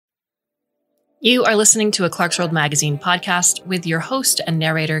You are listening to a Clarkesworld Magazine podcast with your host and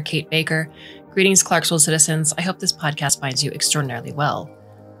narrator, Kate Baker. Greetings, Clarkesworld citizens. I hope this podcast finds you extraordinarily well.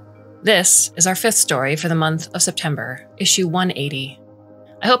 This is our fifth story for the month of September, issue 180.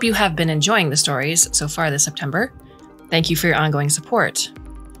 I hope you have been enjoying the stories so far this September. Thank you for your ongoing support.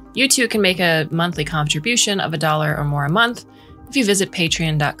 You too can make a monthly contribution of $1 or more a month if you visit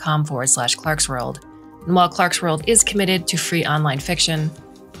patreon.com/Clarkesworld. And while Clarkesworld is committed to free online fiction,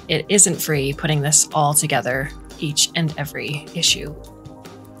 it isn't free putting this all together each and every issue.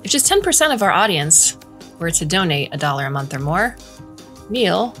 If just 10% of our audience were to donate $1 a month or more,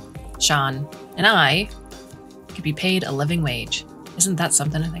 Neil, Sean, and I could be paid a living wage. Isn't that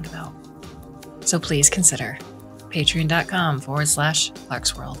something to think about? So please consider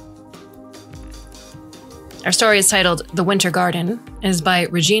patreon.com/Clarkesworld. Our story is titled The Winter Garden and is by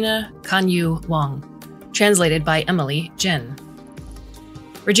Regina Kanyu Wang, translated by Emily Jin.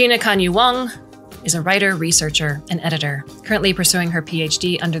 Regina Kanyu Wang is a writer, researcher, and editor, currently pursuing her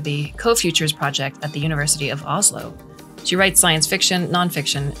PhD under the Co-Futures Project at the University of Oslo. She writes science fiction,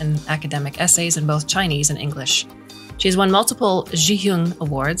 nonfiction, and academic essays in both Chinese and English. She has won multiple Zhihung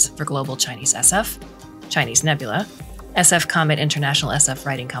Awards for Global Chinese SF, Chinese Nebula, SF Comet International SF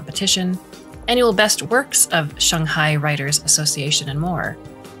Writing Competition, Annual Best Works of Shanghai Writers Association, and more.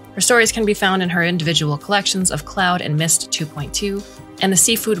 Her stories can be found in her individual collections of Cloud and Mist 2.2 and The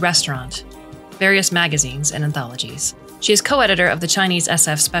Seafood Restaurant, various magazines and anthologies. She is co-editor of the Chinese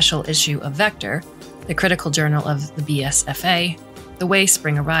SF special issue of Vector, the critical journal of the BSFA, The Way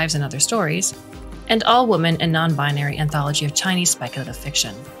Spring Arrives and Other Stories, and All Woman and Non-Binary Anthology of Chinese Speculative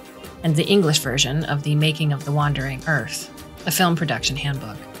Fiction, and the English version of The Making of the Wandering Earth, a film production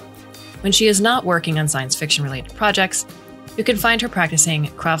handbook. When she is not working on science fiction-related projects, you can find her practicing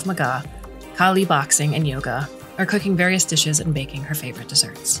Krav Maga, Kali boxing, and yoga, or cooking various dishes and baking her favorite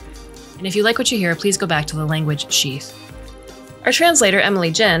desserts. And if you like what you hear, please go back to the language sheath. Our translator,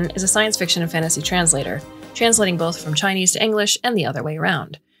 Emily Jin, is a science fiction and fantasy translator, translating both from Chinese to English and the other way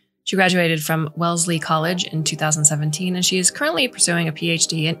around. She graduated from Wellesley College in 2017, and she is currently pursuing a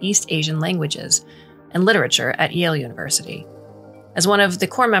PhD in East Asian languages and literature at Yale University. As one of the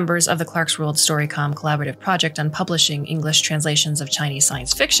core members of the Clarkesworld Storycom collaborative project on publishing English translations of Chinese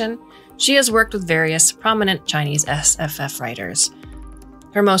science fiction, she has worked with various prominent Chinese SFF writers.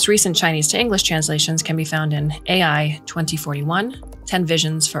 Her most recent Chinese to English translations can be found in AI 2041, 10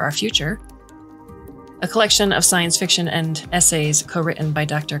 Visions for Our Future, a collection of science fiction and essays co-written by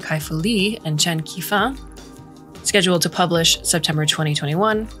Dr. Kai-Fu Lee and Chen Qifan, scheduled to publish September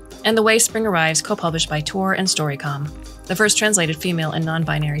 2021, and The Way Spring Arrives, co-published by Tor and Storycom, the first translated female and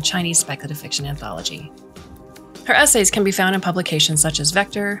non-binary Chinese speculative fiction anthology. Her essays can be found in publications such as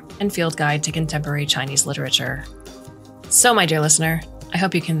Vector and Field Guide to Contemporary Chinese Literature. So, my dear listener, I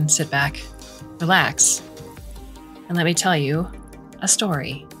hope you can sit back, relax, and let me tell you a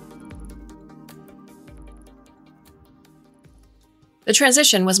story. The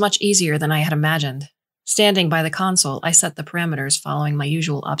transition was much easier than I had imagined. Standing by the console, I set the parameters following my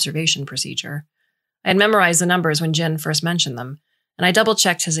usual observation procedure. I had memorized the numbers when Jin first mentioned them, and I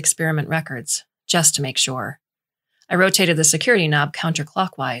double-checked his experiment records, just to make sure. I rotated the security knob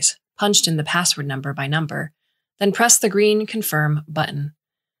counterclockwise, punched in the password number by number, then pressed the green Confirm button.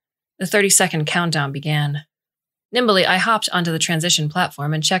 The 30-second countdown began. Nimbly, I hopped onto the transition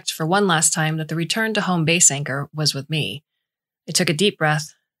platform and checked for one last time that the return to home base anchor was with me. I took a deep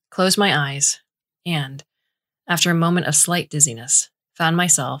breath, closed my eyes, and, after a moment of slight dizziness, found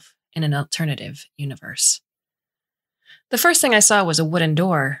myself in an alternative universe. The first thing I saw was a wooden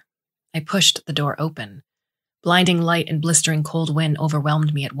door. I pushed the door open. Blinding light and blistering cold wind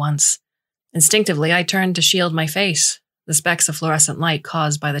overwhelmed me at once. Instinctively, I turned to shield my face. The specks of fluorescent light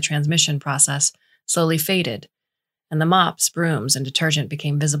caused by the transmission process slowly faded, and the mops, brooms, and detergent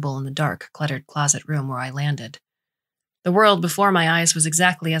became visible in the dark, cluttered closet room where I landed. The world before my eyes was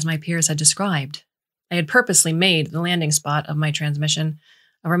exactly as my peers had described. I had purposely made the landing spot of my transmission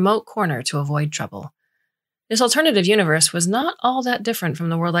a remote corner to avoid trouble. This alternative universe was not all that different from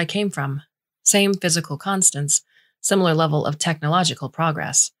the world I came from. Same physical constants, similar level of technological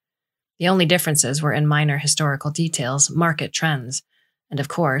progress. The only differences were in minor historical details, market trends, and of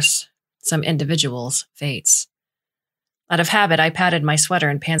course, some individuals' fates. Out of habit, I patted my sweater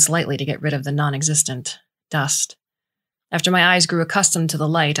and pants lightly to get rid of the non-existent dust. After my eyes grew accustomed to the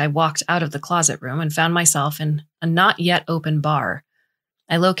light, I walked out of the closet room and found myself in a not yet open bar.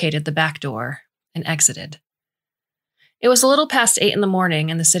 I located the back door and exited. It was a little past 8 in the morning,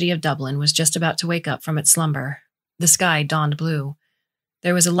 and the city of Dublin was just about to wake up from its slumber. The sky dawned blue.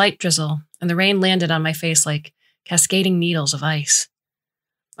 There was a light drizzle, and the rain landed on my face like cascading needles of ice.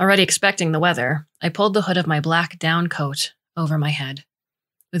 Already expecting the weather, I pulled the hood of my black down coat over my head.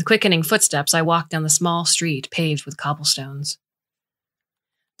 With quickening footsteps, I walked down the small street paved with cobblestones.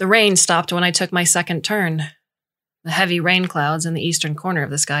 The rain stopped when I took my second turn. The heavy rain clouds in the eastern corner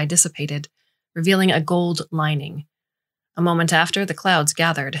of the sky dissipated, revealing a gold lining. A moment after, the clouds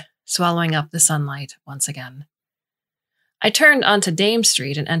gathered, swallowing up the sunlight once again. I turned onto Dame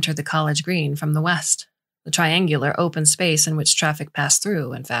Street and entered the College Green from the west. The triangular open space in which traffic passed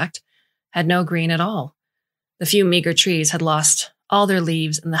through, in fact, had no green at all. The few meager trees had lost all their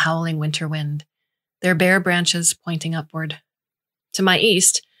leaves in the howling winter wind, their bare branches pointing upward. To my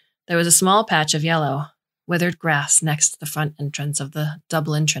east, there was a small patch of yellow, withered grass next to the front entrance of the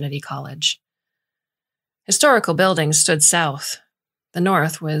Dublin Trinity College. Historical buildings stood south. The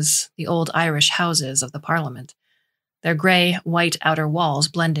north was the old Irish houses of the Parliament, their grey-white outer walls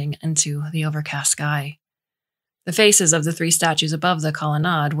blending into the overcast sky. The faces of the three statues above the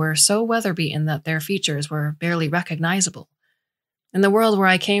colonnade were so weather-beaten that their features were barely recognizable. In the world where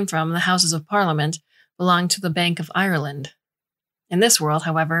I came from, the Houses of Parliament belonged to the Bank of Ireland. In this world,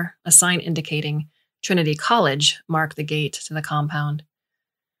 however, a sign indicating Trinity College marked the gate to the compound.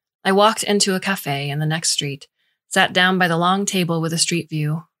 I walked into a cafe in the next street, sat down by the long table with a street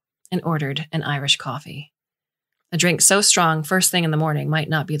view, and ordered an Irish coffee. A drink so strong first thing in the morning might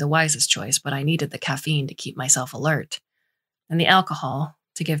not be the wisest choice, but I needed the caffeine to keep myself alert, and the alcohol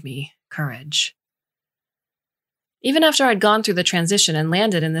to give me courage. Even after I'd gone through the transition and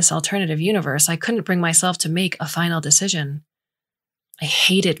landed in this alternative universe, I couldn't bring myself to make a final decision. I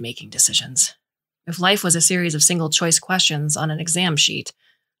hated making decisions. If life was a series of single-choice questions on an exam sheet,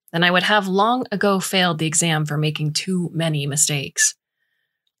 then I would have long ago failed the exam for making too many mistakes.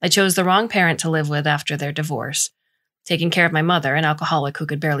 I chose the wrong parent to live with after their divorce. Taking care of my mother, an alcoholic who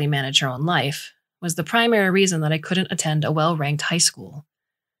could barely manage her own life, was the primary reason that I couldn't attend a well-ranked high school.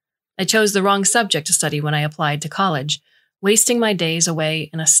 I chose the wrong subject to study when I applied to college, wasting my days away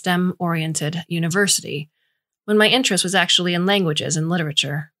in a STEM-oriented university, when my interest was actually in languages and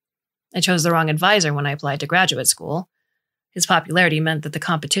literature. I chose the wrong advisor when I applied to graduate school. His popularity meant that the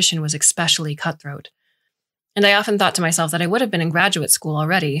competition was especially cutthroat, and I often thought to myself that I would have been in graduate school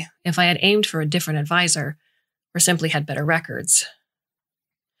already if I had aimed for a different advisor or simply had better records.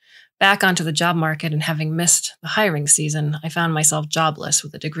 Back onto the job market and having missed the hiring season, I found myself jobless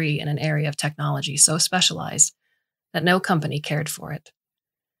with a degree in an area of technology so specialized that no company cared for it.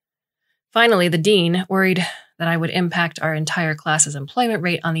 Finally, the dean, worried that I would impact our entire class's employment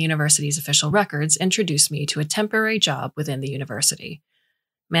rate on the university's official records, introduced me to a temporary job within the university,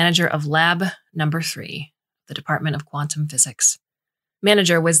 manager of Lab Number 3, the Department of Quantum Physics.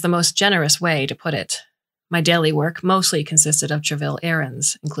 Manager was the most generous way to put it. My daily work mostly consisted of trivial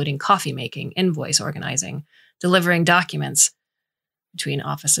errands, including coffee making, invoice organizing, delivering documents between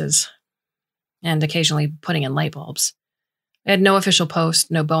offices, and occasionally putting in light bulbs. I had no official post,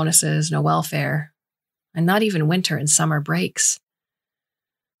 no bonuses, no welfare, and not even winter and summer breaks.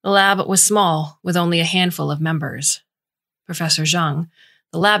 The lab was small, with only a handful of members. Professor Zhang,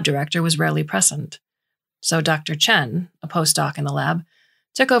 the lab director, was rarely present, so Dr. Chen, a postdoc in the lab,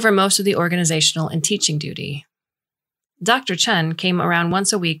 took over most of the organizational and teaching duty. Dr. Chen came around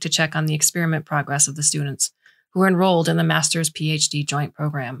once a week to check on the experiment progress of the students who were enrolled in the Master's PhD joint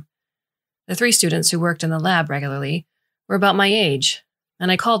program. The 3 students who worked in the lab regularly were about my age, and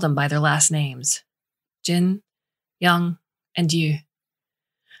I called them by their last names: Jin, Yang, and Yu.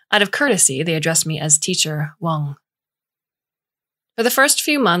 Out of courtesy, they addressed me as Teacher Wang. For the first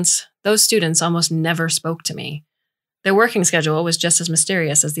few months, those students almost never spoke to me. Their working schedule was just as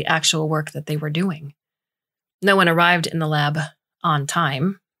mysterious as the actual work that they were doing. No one arrived in the lab on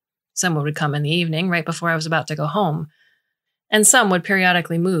time. Someone would come in the evening, right before I was about to go home, and some would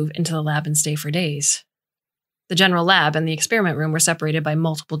periodically move into the lab and stay for days. The general lab and the experiment room were separated by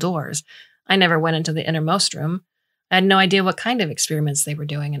multiple doors. I never went into the innermost room. I had no idea what kind of experiments they were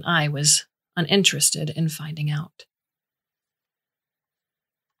doing, and I was uninterested in finding out.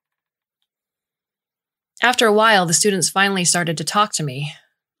 After a while, the students finally started to talk to me.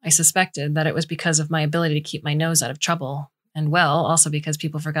 I suspected that it was because of my ability to keep my nose out of trouble, and also because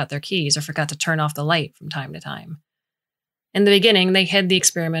people forgot their keys or forgot to turn off the light from time to time. In the beginning, they hid the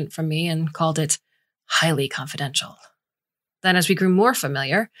experiment from me and called it highly confidential. Then, as we grew more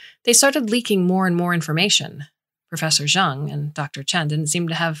familiar, they started leaking more and more information. Professor Zhang and Dr. Chen didn't seem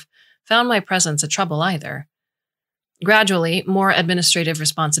to have found my presence a trouble either. Gradually, more administrative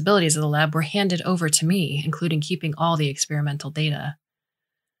responsibilities of the lab were handed over to me, including keeping all the experimental data.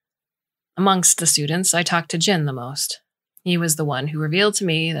 Amongst the students, I talked to Jin the most. He was the one who revealed to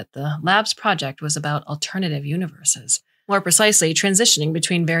me that the lab's project was about alternative universes. More precisely, transitioning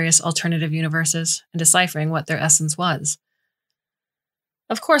between various alternative universes and deciphering what their essence was.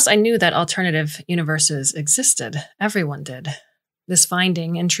 Of course, I knew that alternative universes existed. Everyone did. This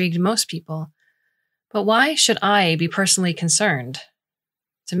finding intrigued most people. But why should I be personally concerned?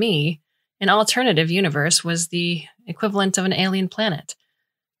 To me, an alternative universe was the equivalent of an alien planet.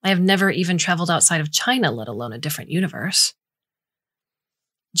 I have never even traveled outside of China, let alone a different universe.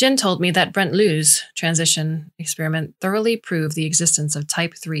 Jin told me that Brent Liu's transition experiment thoroughly proved the existence of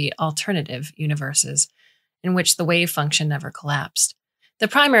Type 3 alternative universes, in which the wave function never collapsed. The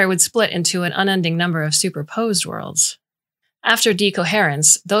primary would split into an unending number of superposed worlds. After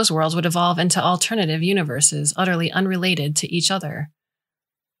decoherence, those worlds would evolve into alternative universes utterly unrelated to each other,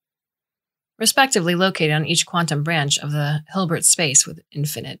 respectively located on each quantum branch of the Hilbert space with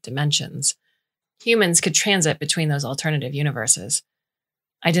infinite dimensions. Humans could transit between those alternative universes.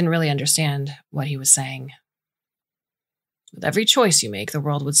 I didn't really understand what he was saying. With every choice you make, the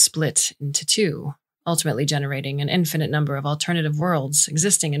world would split into two, ultimately generating an infinite number of alternative worlds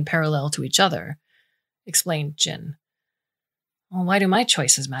existing in parallel to each other, explained Jin. Well, why do my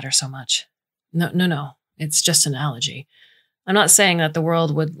choices matter so much? No. It's just an analogy. I'm not saying that the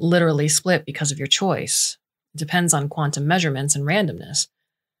world would literally split because of your choice. It depends on quantum measurements and randomness.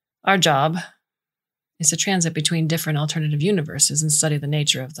 Our job is to transit between different alternative universes and study the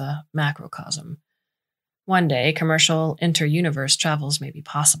nature of the macrocosm. One day, commercial inter-universe travels may be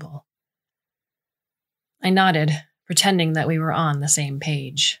possible. I nodded, pretending that we were on the same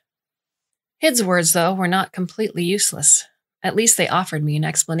page. Hid's words, though, were not completely useless. At least they offered me an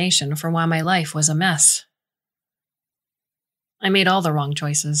explanation for why my life was a mess. I made all the wrong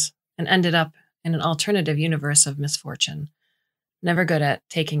choices and ended up in an alternative universe of misfortune. Never good at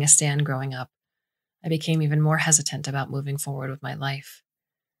taking a stand growing up, I became even more hesitant about moving forward with my life.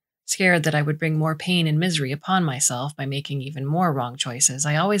 Scared that I would bring more pain and misery upon myself by making even more wrong choices,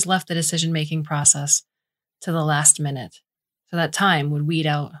 I always left the decision-making process to the last minute, so that time would weed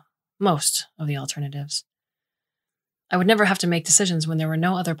out most of the alternatives. I would never have to make decisions when there were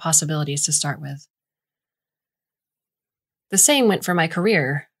no other possibilities to start with. The same went for my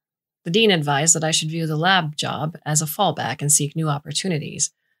career. The dean advised that I should view the lab job as a fallback and seek new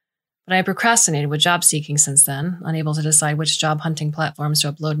opportunities. But I had procrastinated with job seeking since then, unable to decide which job hunting platforms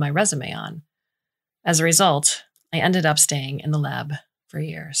to upload my resume on. As a result, I ended up staying in the lab for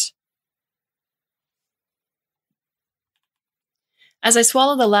years. As I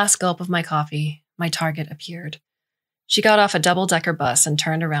swallowed the last gulp of my coffee, my target appeared. She got off a double-decker bus and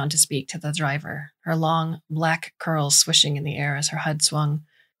turned around to speak to the driver, her long, black curls swishing in the air as her head swung.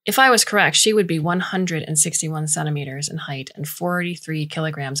 If I was correct, she would be 161 centimeters in height and 43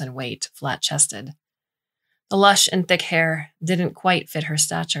 kilograms in weight, flat-chested. The lush and thick hair didn't quite fit her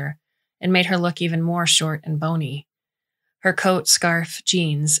stature and made her look even more short and bony. Her coat, scarf,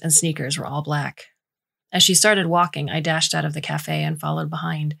 jeans, and sneakers were all black. As she started walking, I dashed out of the cafe and followed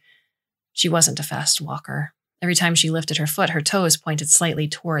behind. She wasn't a fast walker. Every time she lifted her foot, her toes pointed slightly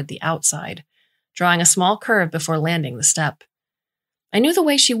toward the outside, drawing a small curve before landing the step. I knew the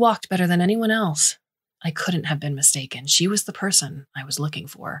way she walked better than anyone else. I couldn't have been mistaken. She was the person I was looking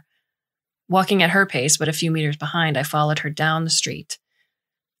for. Walking at her pace, but a few meters behind, I followed her down the street.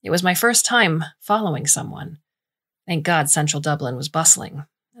 It was my first time following someone. Thank God central Dublin was bustling,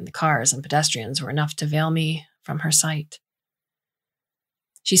 and the cars and pedestrians were enough to veil me from her sight.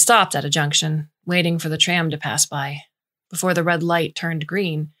 She stopped at a junction, waiting for the tram to pass by. Before the red light turned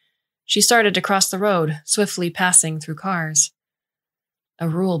green, she started to cross the road, swiftly passing through cars. A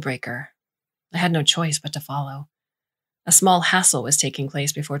rule breaker. I had no choice but to follow. A small hassle was taking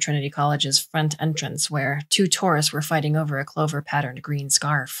place before Trinity College's front entrance, where two tourists were fighting over a clover-patterned green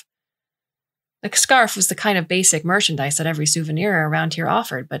scarf. The scarf was the kind of basic merchandise that every souvenir around here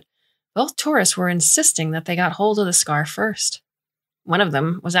offered, but both tourists were insisting that they got hold of the scarf first. One of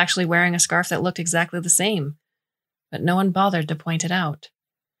them was actually wearing a scarf that looked exactly the same, but no one bothered to point it out.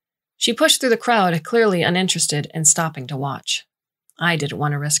 She pushed through the crowd, clearly uninterested in stopping to watch. I didn't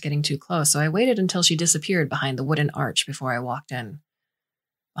want to risk getting too close, so I waited until she disappeared behind the wooden arch before I walked in.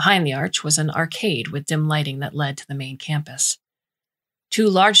 Behind the arch was an arcade with dim lighting that led to the main campus. Two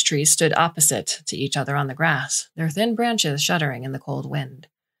large trees stood opposite to each other on the grass, their thin branches shuddering in the cold wind.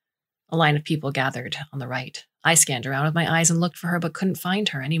 A line of people gathered on the right. I scanned around with my eyes and looked for her, but couldn't find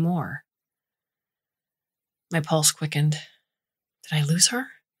her anymore. My pulse quickened. Did I lose her?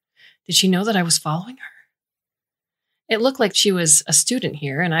 Did she know that I was following her? It looked like she was a student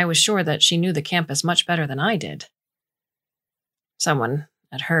here, and I was sure that she knew the campus much better than I did. Someone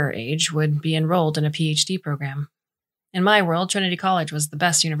at her age would be enrolled in a PhD program. In my world, Trinity College was the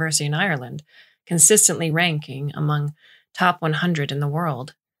best university in Ireland, consistently ranking among top 100 in the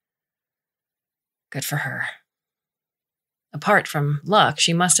world. Good for her. Apart from luck,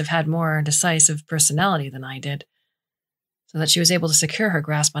 she must have had more decisive personality than I did, so that she was able to secure her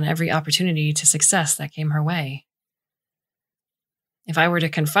grasp on every opportunity to success that came her way. If I were to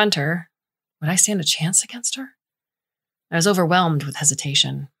confront her, would I stand a chance against her? I was overwhelmed with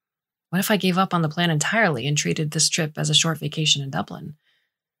hesitation. What if I gave up on the plan entirely and treated this trip as a short vacation in Dublin?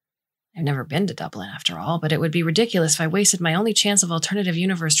 I've never been to Dublin, after all, but it would be ridiculous if I wasted my only chance of alternative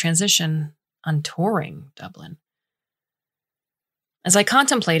universe transition on touring Dublin. As I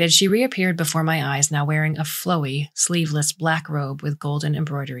contemplated, she reappeared before my eyes, now wearing a flowy, sleeveless black robe with golden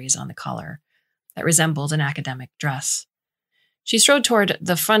embroideries on the collar that resembled an academic dress. She strode toward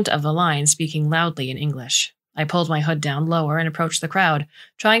the front of the line, speaking loudly in English. I pulled my hood down lower and approached the crowd,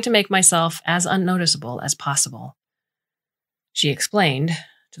 trying to make myself as unnoticeable as possible. She explained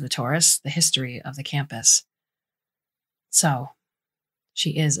to the tourists the history of the campus. So,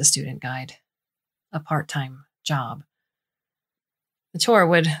 she is a student guide, a part-time job. The tour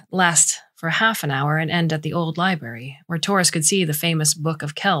would last for half an hour and end at the old library, where tourists could see the famous Book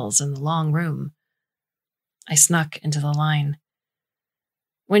of Kells in the long room. I snuck into the line.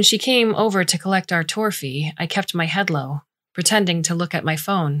 When she came over to collect our tour fee, I kept my head low, pretending to look at my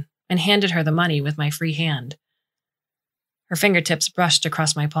phone, and handed her the money with my free hand. Her fingertips brushed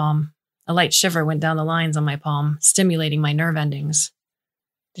across my palm. A light shiver went down the lines on my palm, stimulating my nerve endings.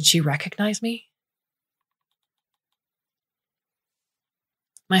 Did she recognize me?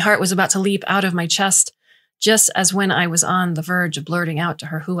 My heart was about to leap out of my chest. Just as when I was on the verge of blurting out to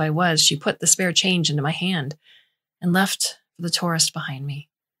her who I was, she put the spare change into my hand and left for the tourist behind me.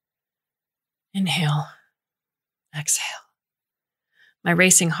 Inhale. Exhale. My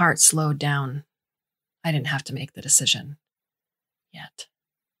racing heart slowed down. I didn't have to make the decision. Yet.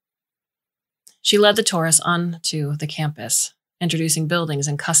 She led the tourists onto the campus, introducing buildings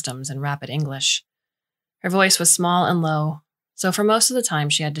and customs in rapid English. Her voice was small and low, so for most of the time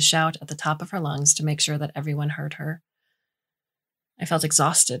she had to shout at the top of her lungs to make sure that everyone heard her. I felt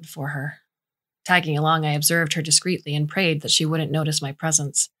exhausted for her. Tagging along, I observed her discreetly and prayed that she wouldn't notice my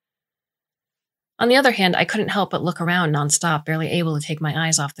presence. On the other hand, I couldn't help but look around nonstop, barely able to take my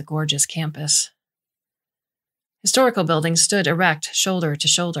eyes off the gorgeous campus. Historical buildings stood erect, shoulder to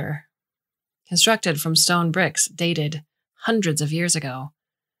shoulder, constructed from stone bricks dated hundreds of years ago.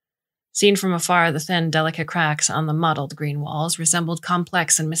 Seen from afar, the thin, delicate cracks on the mottled green walls resembled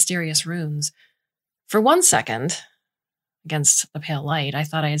complex and mysterious runes. For 1 second, against the pale light, I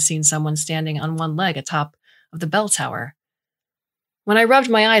thought I had seen someone standing on one leg atop of the bell tower. When I rubbed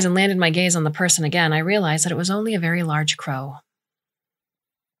my eyes and landed my gaze on the person again, I realized that it was only a very large crow.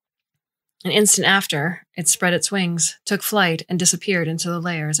 An instant after, it spread its wings, took flight, and disappeared into the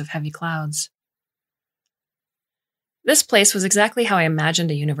layers of heavy clouds. This place was exactly how I imagined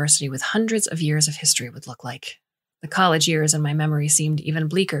a university with hundreds of years of history would look like. The college years in my memory seemed even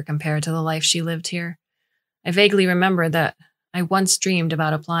bleaker compared to the life she lived here. I vaguely remembered that I once dreamed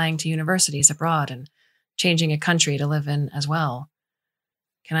about applying to universities abroad and changing a country to live in as well.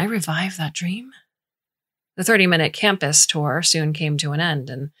 Can I revive that dream? The 30-minute campus tour soon came to an end,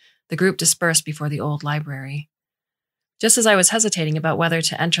 and the group dispersed before the old library. Just as I was hesitating about whether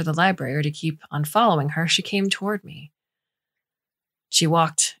to enter the library or to keep on following her, she came toward me. She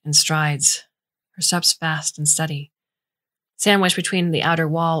walked in strides, her steps fast and steady. Sandwiched between the outer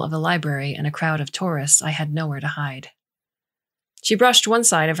wall of the library and a crowd of tourists, I had nowhere to hide. She brushed one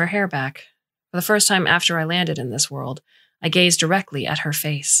side of her hair back. For the first time after I landed in this world, I gazed directly at her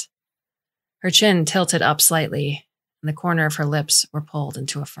face. Her chin tilted up slightly, and the corner of her lips were pulled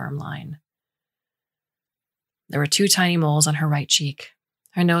into a firm line. There were 2 tiny moles on her right cheek.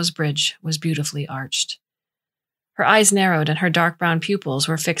 Her nose bridge was beautifully arched. Her eyes narrowed and her dark brown pupils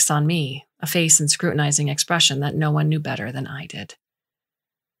were fixed on me, a face and scrutinizing expression that no one knew better than I did.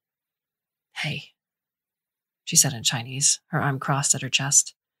 Hey, she said in Chinese, her arm crossed at her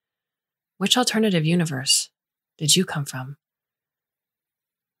chest. Which alternative universe did you come from?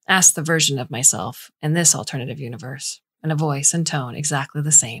 Asked the version of myself in this alternative universe, in a voice and tone exactly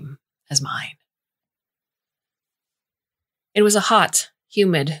the same as mine. It was a hot,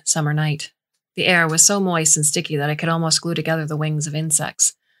 humid summer night. The air was so moist and sticky that I could almost glue together the wings of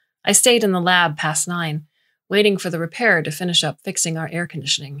insects. I stayed in the lab past 9, waiting for the repairer to finish up fixing our air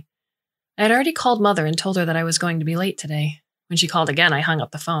conditioning. I had already called Mother and told her that I was going to be late today. When she called again, I hung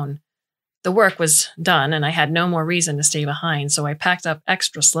up the phone. The work was done, and I had no more reason to stay behind, so I packed up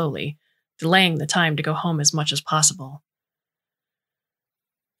extra slowly, delaying the time to go home as much as possible.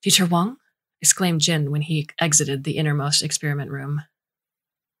 Teacher Wang? Exclaimed Jin when he exited the innermost experiment room.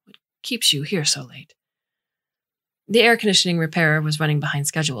 What keeps you here so late? The air conditioning repair was running behind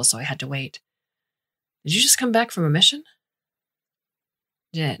schedule, so I had to wait. Did you just come back from a mission?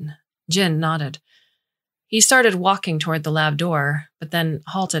 Jin nodded. He started walking toward the lab door, but then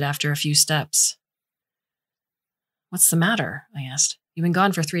halted after a few steps. What's the matter? I asked. You've been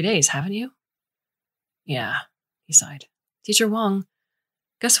gone for 3 days, haven't you? Yeah, he sighed. Teacher Wang,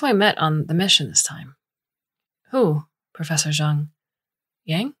 guess who I met on the mission this time? Who? Professor Zhang.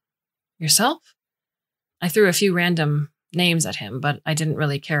 Yang? Yourself? I threw a few random names at him, but I didn't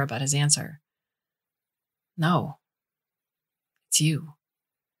really care about his answer. No. It's you.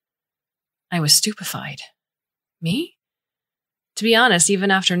 I was stupefied. Me? To be honest,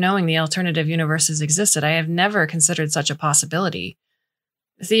 even after knowing the alternative universes existed, I have never considered such a possibility.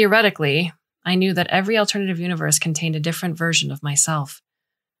 Theoretically, I knew that every alternative universe contained a different version of myself.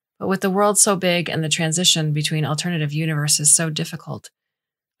 But with the world so big and the transition between alternative universes so difficult,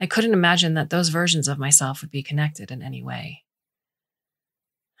 I couldn't imagine that those versions of myself would be connected in any way.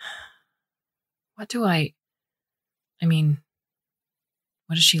 What does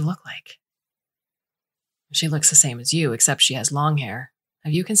she look like? She looks the same as you, except she has long hair.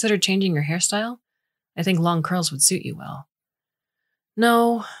 Have you considered changing your hairstyle? I think long curls would suit you well.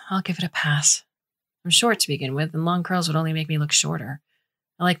 No, I'll give it a pass. I'm short to begin with, and long curls would only make me look shorter.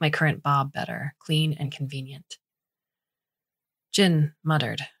 I like my current bob better, clean and convenient. Jin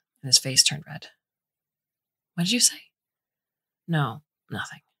muttered, and his face turned red. What did you say? No,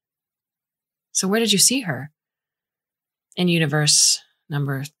 nothing. So where did you see her? In universe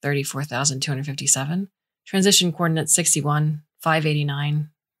number 34,257, transition coordinate 61, 589,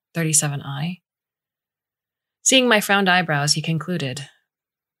 37I. Seeing my frowned eyebrows, he concluded,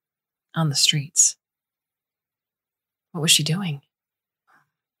 on the streets. What was she doing?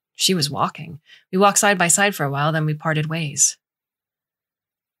 She was walking. We walked side by side for a while, then we parted ways.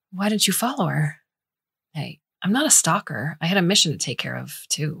 Why didn't you follow her? Hey, I'm not a stalker. I had a mission to take care of,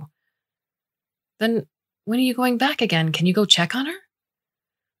 too. Then when are you going back again? Can you go check on her?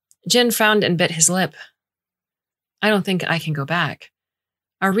 Jin frowned and bit his lip. I don't think I can go back.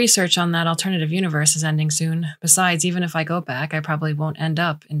 Our research on that alternative universe is ending soon. Besides, even if I go back, I probably won't end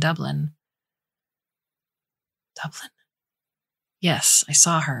up in Dublin. Dublin? Yes, I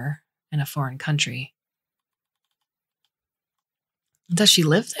saw her in a foreign country. Does she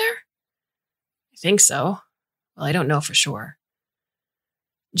live there? I think so. Well, I don't know for sure.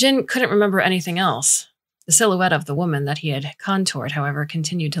 Jin couldn't remember anything else. The silhouette of the woman that he had contoured, however,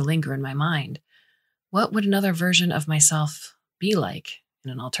 continued to linger in my mind. What would another version of myself be like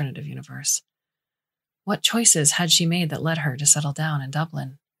in an alternative universe? What choices had she made that led her to settle down in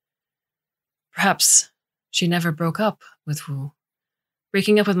Dublin? Perhaps she never broke up with Wu.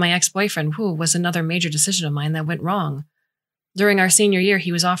 Breaking up with my ex-boyfriend, Wu, was another major decision of mine that went wrong. During our senior year,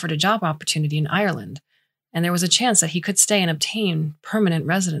 he was offered a job opportunity in Ireland, and there was a chance that he could stay and obtain permanent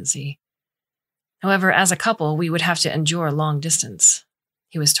residency. However, as a couple, we would have to endure long distance.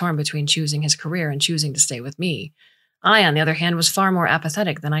 He was torn between choosing his career and choosing to stay with me. I, on the other hand, was far more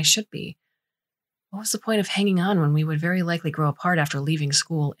apathetic than I should be. What was the point of hanging on when we would very likely grow apart after leaving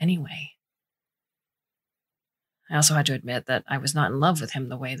school anyway? I also had to admit that I was not in love with him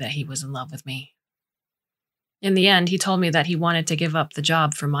the way that he was in love with me. In the end, he told me that he wanted to give up the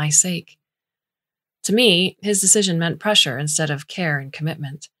job for my sake. To me, his decision meant pressure instead of care and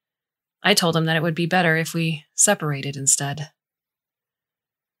commitment. I told him that it would be better if we separated instead.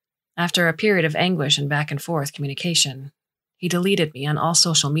 After a period of anguish and back and forth communication, he deleted me on all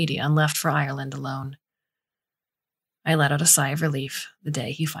social media and left for Ireland alone. I let out a sigh of relief the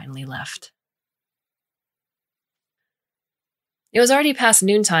day he finally left. It was already past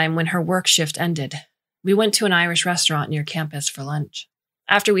noontime when her work shift ended. We went to an Irish restaurant near campus for lunch.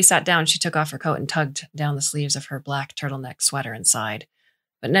 After we sat down, she took off her coat and tugged down the sleeves of her black turtleneck sweater and sighed,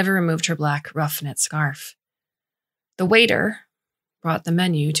 but never removed her black rough knit scarf. The waiter brought the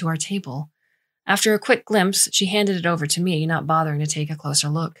menu to our table. After a quick glimpse, she handed it over to me, not bothering to take a closer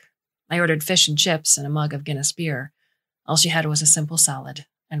look. I ordered fish and chips and a mug of Guinness beer. All she had was a simple salad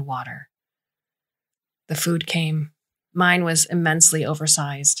and water. The food came. Mine was immensely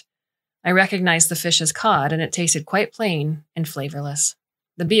oversized. I recognized the fish as cod, and it tasted quite plain and flavorless.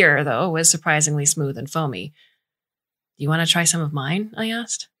 The beer, though, was surprisingly smooth and foamy. Do you want to try some of mine? I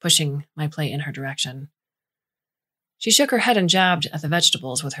asked, pushing my plate in her direction. She shook her head and jabbed at the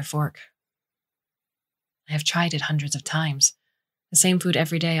vegetables with her fork. I have tried it hundreds of times. The same food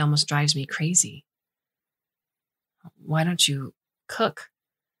every day almost drives me crazy. Why don't you cook?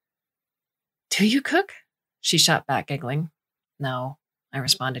 Do you cook? She shot back, giggling. No, I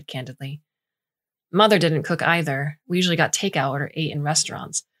responded candidly. Mother didn't cook either. We usually got takeout or ate in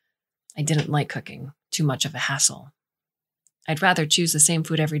restaurants. I didn't like cooking. Too much of a hassle. I'd rather choose the same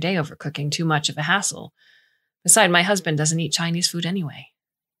food every day over cooking, too much of a hassle. Besides, my husband doesn't eat Chinese food anyway.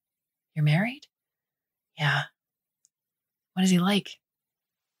 You're married? Yeah. What is he like?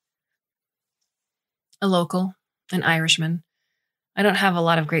 A local, an Irishman. I don't have a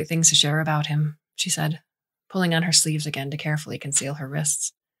lot of great things to share about him, she said, pulling on her sleeves again to carefully conceal her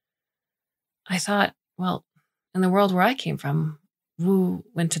wrists. I thought, well, in the world where I came from, Wu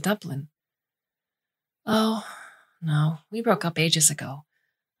went to Dublin. Oh, no, we broke up ages ago.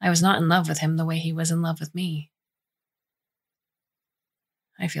 I was not in love with him the way he was in love with me.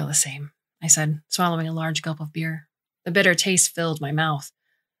 I feel the same, I said, swallowing a large gulp of beer. The bitter taste filled my mouth.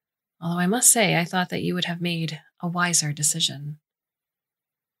 Although I must say, I thought that you would have made a wiser decision.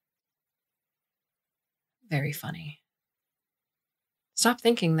 Very funny. Stop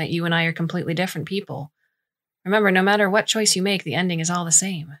thinking that you and I are completely different people. Remember, no matter what choice you make, the ending is all the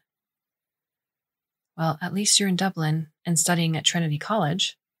same. Well, at least you're in Dublin and studying at Trinity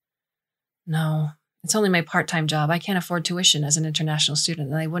College. No, it's only my part-time job. I can't afford tuition as an international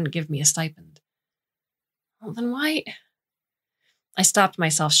student, and they wouldn't give me a stipend. Well, then why? I stopped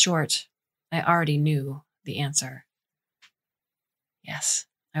myself short. I already knew the answer. Yes,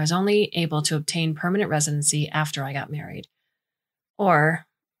 I was only able to obtain permanent residency after I got married. Or,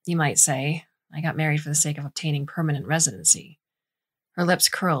 you might say, I got married for the sake of obtaining permanent residency. Her lips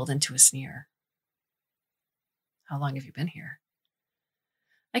curled into a sneer. How long have you been here?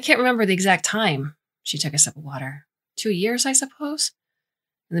 I can't remember the exact time. She took a sip of water. 2 years, I suppose?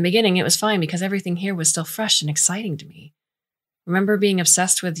 In the beginning, it was fine because everything here was still fresh and exciting to me. Remember being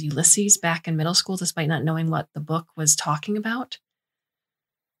obsessed with Ulysses back in middle school despite not knowing what the book was talking about?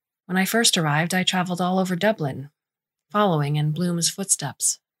 When I first arrived, I traveled all over Dublin, following in Bloom's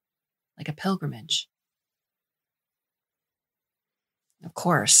footsteps, like a pilgrimage. Of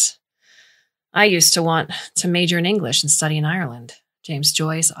course. I used to want to major in English and study in Ireland. James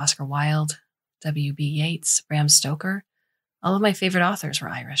Joyce, Oscar Wilde, W.B. Yeats, Bram Stoker. All of my favorite authors were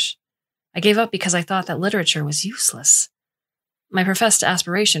Irish. I gave up because I thought that literature was useless. My professed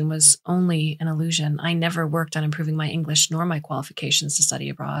aspiration was only an illusion. I never worked on improving my English nor my qualifications to study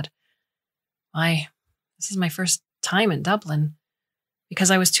abroad. Why, this is my first time in Dublin,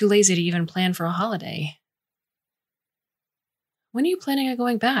 because I was too lazy to even plan for a holiday. When are you planning on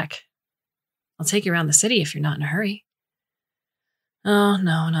going back? I'll take you around the city if you're not in a hurry. Oh,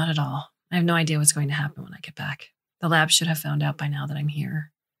 no, not at all. I have no idea what's going to happen when I get back. The lab should have found out by now that I'm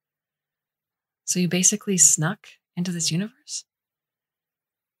here. So you basically snuck into this universe?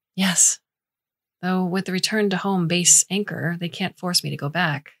 Yes. Though with the return to home base anchor, they can't force me to go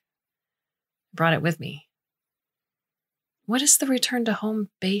back. I brought it with me. What is the return to home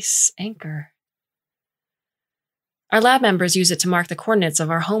base anchor? Our lab members use it to mark the coordinates of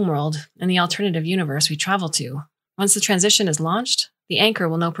our homeworld and the alternative universe we travel to. Once the transition is launched, the anchor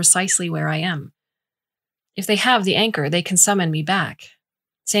will know precisely where I am. If they have the anchor, they can summon me back.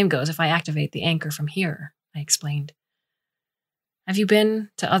 Same goes if I activate the anchor from here, I explained. Have you been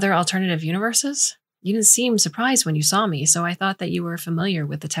to other alternative universes? You didn't seem surprised when you saw me, so I thought that you were familiar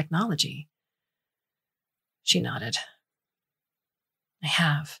with the technology. She nodded. I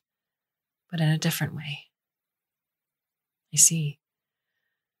have, but in a different way. I see.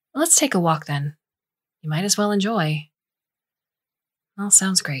 Well, let's take a walk then. You might as well enjoy. Well,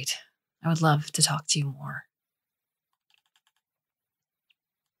 sounds great. I would love to talk to you more.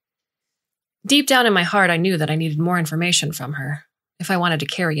 Deep down in my heart, I knew that I needed more information from her if I wanted to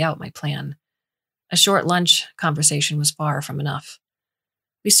carry out my plan. A short lunch conversation was far from enough.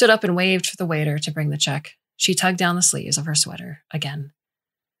 We stood up and waved for the waiter to bring the check. She tugged down the sleeves of her sweater again.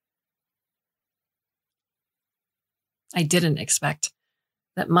 I didn't expect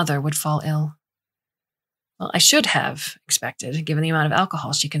that Mother would fall ill. Well, I should have expected, given the amount of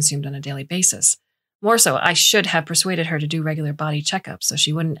alcohol she consumed on a daily basis. More so, I should have persuaded her to do regular body checkups so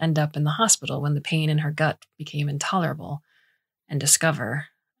she wouldn't end up in the hospital when the pain in her gut became intolerable and discover,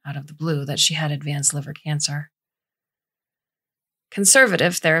 out of the blue, that she had advanced liver cancer.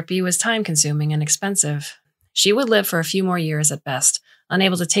 Conservative therapy was time-consuming and expensive. She would live for a few more years at best,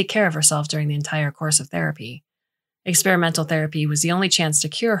 unable to take care of herself during the entire course of therapy. Experimental therapy was the only chance to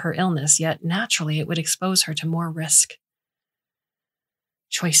cure her illness, yet naturally it would expose her to more risk.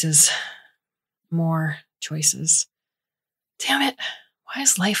 Choices. More choices. Damn it, why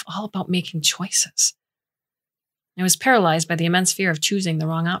is life all about making choices? I was paralyzed by the immense fear of choosing the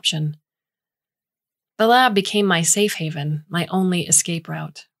wrong option. The lab became my safe haven, my only escape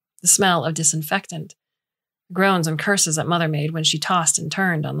route. The smell of disinfectant. The groans and curses that Mother made when she tossed and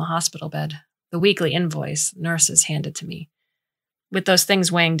turned on the hospital bed. The weekly invoice nurses handed to me. With those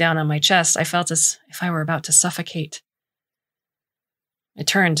things weighing down on my chest, I felt as if I were about to suffocate. I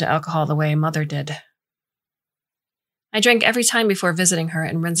turned to alcohol the way Mother did. I drank every time before visiting her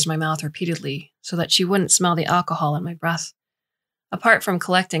and rinsed my mouth repeatedly so that she wouldn't smell the alcohol in my breath. Apart from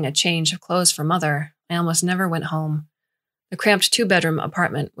collecting a change of clothes for Mother, I almost never went home. The cramped 2-bedroom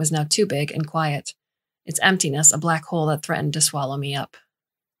apartment was now too big and quiet, its emptiness a black hole that threatened to swallow me up.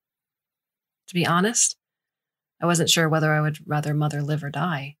 To be honest, I wasn't sure whether I would rather Mother live or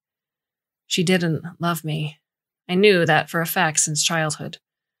die. She didn't love me. I knew that for a fact since childhood.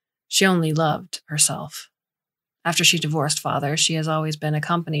 She only loved herself. After she divorced Father, she has always been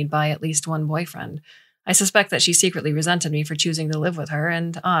accompanied by at least one boyfriend. I suspect that she secretly resented me for choosing to live with her,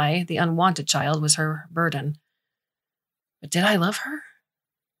 and I, the unwanted child, was her burden. But did I love her?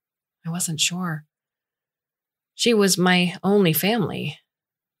 I wasn't sure. She was my only family.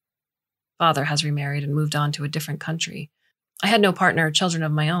 Father has remarried and moved on to a different country. I had no partner or children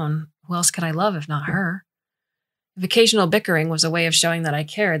of my own. Who else could I love if not her? If occasional bickering was a way of showing that I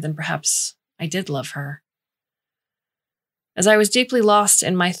cared, then perhaps I did love her. As I was deeply lost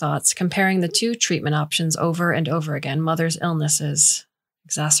in my thoughts, comparing the 2 treatment options over and over again, Mother's illnesses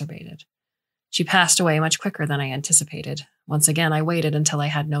exacerbated. She passed away much quicker than I anticipated. Once again, I waited until I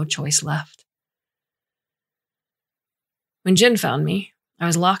had no choice left. When Jin found me, I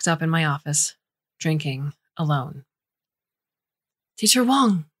was locked up in my office, drinking alone. Teacher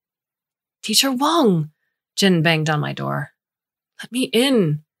Wang! Teacher Wang! Jin banged on my door. Let me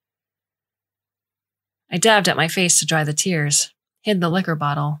in! I dabbed at my face to dry the tears, hid the liquor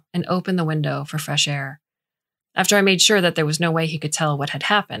bottle, and opened the window for fresh air. After I made sure that there was no way he could tell what had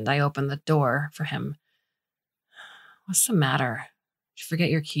happened, I opened the door for him. What's the matter? Did you forget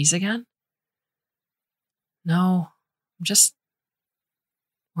your keys again? No, I'm just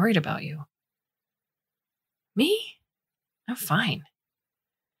worried about you. Me? I'm fine.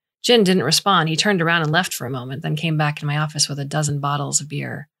 Jin didn't respond. He turned around and left for a moment, then came back in my office with a dozen bottles of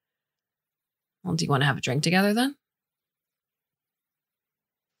beer. Well, do you want to have a drink together then?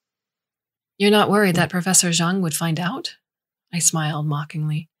 You're not worried that Professor Zhang would find out? I smiled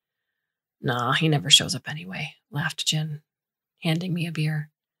mockingly. Nah, he never shows up anyway, laughed Jin, handing me a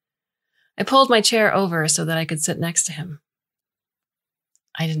beer. I pulled my chair over so that I could sit next to him.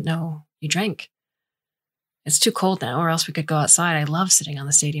 I didn't know you drank. It's too cold now, or else we could go outside. I love sitting on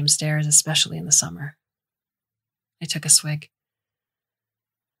the stadium stairs, especially in the summer. I took a swig.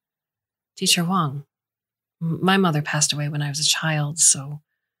 Teacher Wang, my mother passed away when I was a child, so...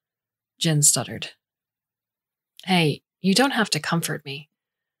 Jin stuttered. Hey, you don't have to comfort me.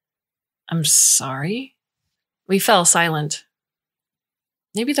 I'm sorry? We fell silent.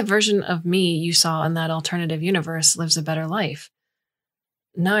 Maybe the version of me you saw in that alternative universe lives a better life.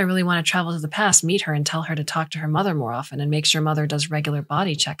 Now I really want to travel to the past, meet her, and tell her to talk to her mother more often and make sure Mother does regular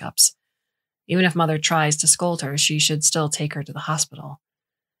body checkups. Even if Mother tries to scold her, she should still take her to the hospital.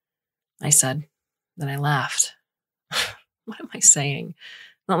 I said. Then I laughed. What am I saying?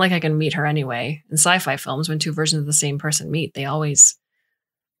 Not like I can meet her anyway. In sci-fi films, when 2 versions of the same person meet, they always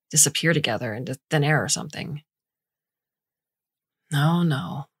disappear together into thin air or something.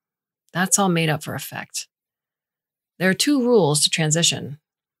 No. That's all made up for effect. There are 2 rules to transition.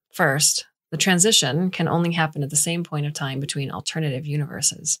 First, the transition can only happen at the same point of time between alternative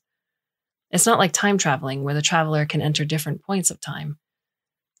universes. It's not like time traveling, where the traveler can enter different points of time,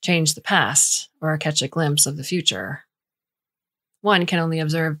 change the past, or catch a glimpse of the future. One can only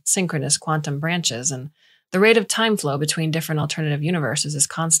observe synchronous quantum branches, and the rate of time flow between different alternative universes is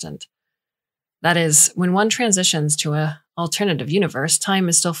constant. That is, when one transitions to an alternative universe, time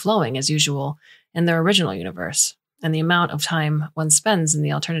is still flowing as usual in their original universe, and the amount of time one spends in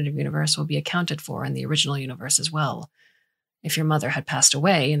the alternative universe will be accounted for in the original universe as well. If your mother had passed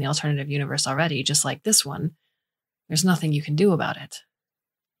away in the alternative universe already, just like this one, there's nothing you can do about it.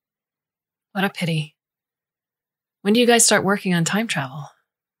 What a pity. When do you guys start working on time travel?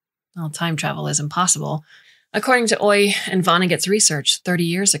 Well, time travel is impossible, according to Oy and Vonnegut's research 30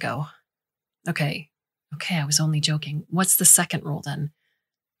 years ago. Okay, I was only joking. What's the second rule then?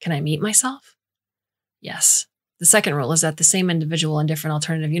 Can I meet myself? Yes. The second rule is that the same individual in different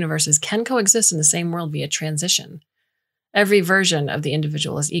alternative universes can coexist in the same world via transition. Every version of the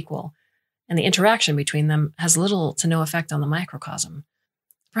individual is equal, and the interaction between them has little to no effect on the microcosm.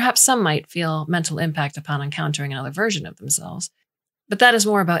 Perhaps some might feel mental impact upon encountering another version of themselves, but that is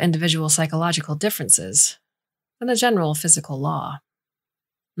more about individual psychological differences than a general physical law.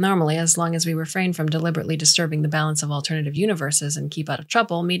 Normally, as long as we refrain from deliberately disturbing the balance of alternative universes and keep out of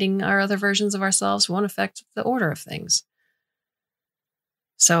trouble, meeting our other versions of ourselves won't affect the order of things.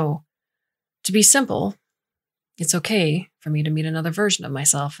 So, to be simple, it's okay for me to meet another version of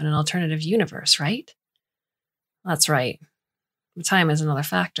myself in an alternative universe, right? That's right. But time is another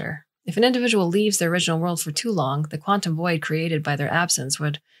factor. If an individual leaves their original world for too long, the quantum void created by their absence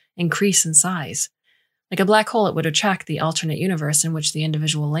would increase in size. Like a black hole, it would attract the alternate universe in which the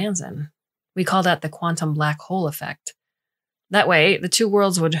individual lands in. We call that the quantum black hole effect. That way, the two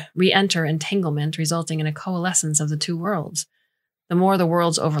worlds would re-enter entanglement, resulting in a coalescence of the two worlds. The more the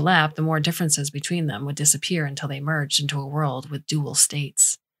worlds overlap, the more differences between them would disappear until they merged into a world with dual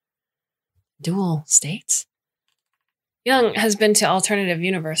states. Dual states? Young has been to alternative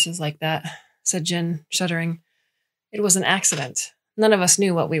universes like that, said Jin, shuddering. It was an accident. None of us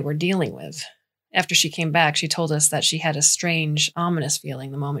knew what we were dealing with. After she came back, she told us that she had a strange, ominous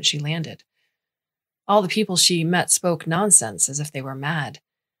feeling the moment she landed. All the people she met spoke nonsense as if they were mad.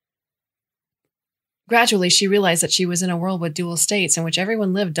 Gradually, she realized that she was in a world with dual states in which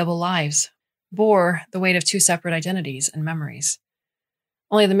everyone lived double lives, bore the weight of two separate identities and memories.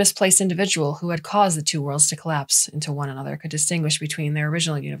 Only the misplaced individual who had caused the two worlds to collapse into one another could distinguish between their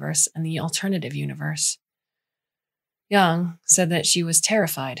original universe and the alternative universe. Young said that she was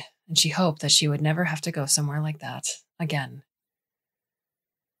terrified, and she hoped that she would never have to go somewhere like that again.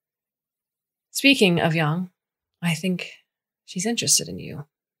 Speaking of Young, I think she's interested in you.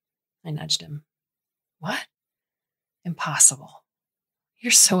 I nudged him. What? Impossible.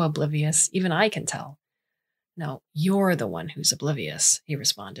 You're so oblivious, even I can tell. No, you're the one who's oblivious, he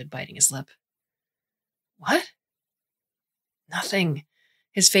responded, biting his lip. What? Nothing.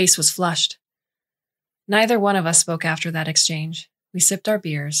 His face was flushed. Neither one of us spoke after that exchange. We sipped our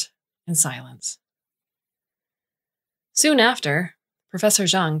beers in silence. Soon after, Professor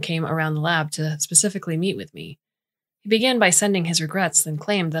Zhang came around the lab to specifically meet with me. He began by sending his regrets, then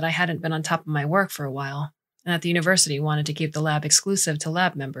claimed that I hadn't been on top of my work for a while, and that the university wanted to keep the lab exclusive to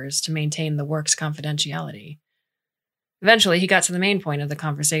lab members to maintain the work's confidentiality. Eventually, he got to the main point of the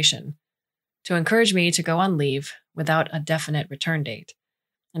conversation, to encourage me to go on leave without a definite return date.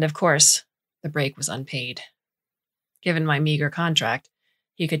 And of course, the break was unpaid. Given my meager contract,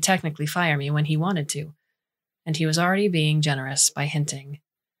 he could technically fire me when he wanted to, and he was already being generous by hinting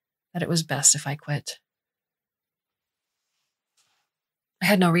that it was best if I quit. I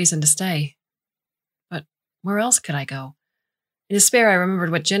had no reason to stay. But where else could I go? In despair, I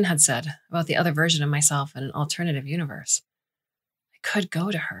remembered what Jin had said about the other version of myself in an alternative universe. I could go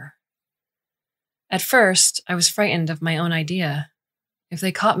to her. At first, I was frightened of my own idea. If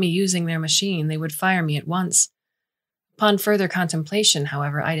they caught me using their machine, they would fire me at once. Upon further contemplation,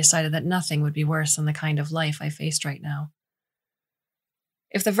 however, I decided that nothing would be worse than the kind of life I faced right now.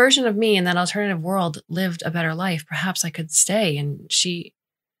 If the version of me in that alternative world lived a better life, perhaps I could stay, and she...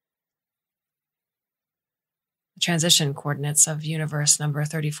 The transition coordinates of universe number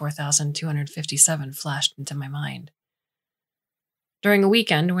 34,257 flashed into my mind. During a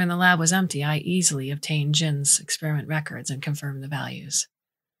weekend when the lab was empty, I easily obtained Jin's experiment records and confirmed the values.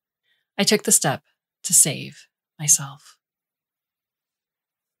 I took the step to save myself.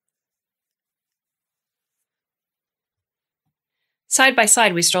 Side by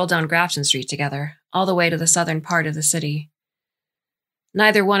side, we strolled down Grafton Street together, all the way to the southern part of the city.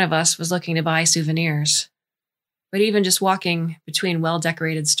 Neither one of us was looking to buy souvenirs, but even just walking between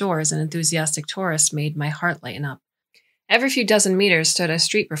well-decorated stores and enthusiastic tourists made my heart lighten up. Every few dozen meters stood a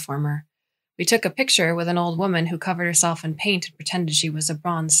street performer. We took a picture with an old woman who covered herself in paint and pretended she was a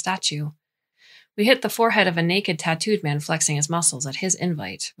bronze statue. We hit the forehead of a naked tattooed man flexing his muscles at his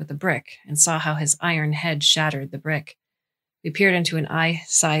invite with a brick and saw how his iron head shattered the brick. We peered into an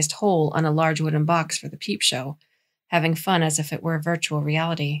eye-sized hole on a large wooden box for the peep show, having fun as if it were virtual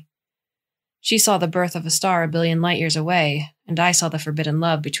reality. She saw the birth of a star a billion light years away, and I saw the forbidden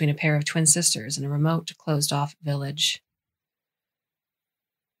love between a pair of twin sisters in a remote, closed-off village.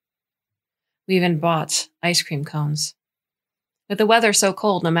 We even bought ice cream cones. With the weather so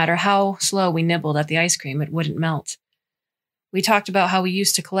cold, no matter how slow we nibbled at the ice cream, it wouldn't melt. We talked about how we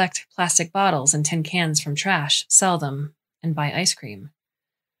used to collect plastic bottles and tin cans from trash, sell them, and buy ice cream.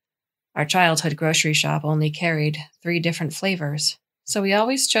 Our childhood grocery shop only carried 3 different flavors, so we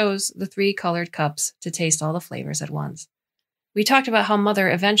always chose the 3 colored cups to taste all the flavors at once. We talked about how Mother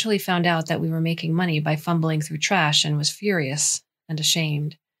eventually found out that we were making money by fumbling through trash and was furious and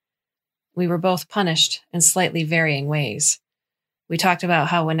ashamed. We were both punished in slightly varying ways. We talked about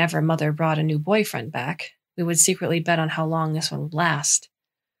how whenever Mother brought a new boyfriend back, we would secretly bet on how long this one would last.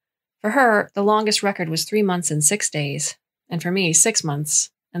 For her, the longest record was 3 months and 6 days, and for me, 6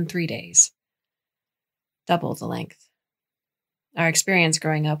 months and 3 days. Double the length. Our experience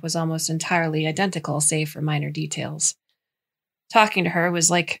growing up was almost entirely identical, save for minor details. Talking to her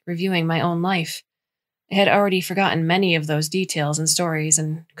was like reviewing my own life. I had already forgotten many of those details and stories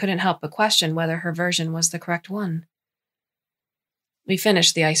and couldn't help but question whether her version was the correct one. We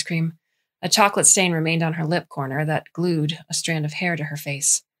finished the ice cream. A chocolate stain remained on her lip corner that glued a strand of hair to her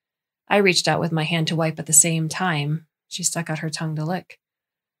face. I reached out with my hand to wipe at the same time. She stuck out her tongue to lick.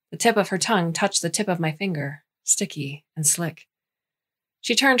 The tip of her tongue touched the tip of my finger, sticky and slick.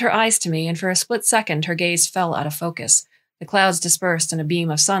 She turned her eyes to me, and for a split second her gaze fell out of focus. The clouds dispersed and a beam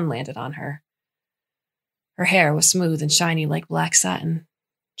of sun landed on her. Her hair was smooth and shiny like black satin.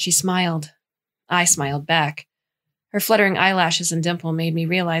 She smiled. I smiled back. Her fluttering eyelashes and dimple made me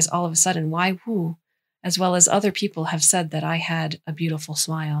realize all of a sudden why Wu, as well as other people, have said that I had a beautiful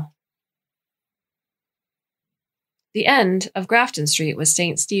smile. The end of Grafton Street was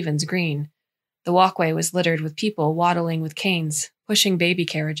St. Stephen's Green. The walkway was littered with people waddling with canes, pushing baby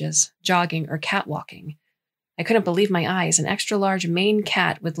carriages, jogging or catwalking. I couldn't believe my eyes. An extra-large Maine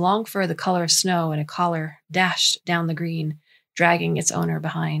cat with long fur the color of snow and a collar dashed down the green, dragging its owner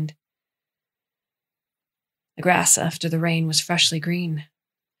behind. The grass after the rain was freshly green.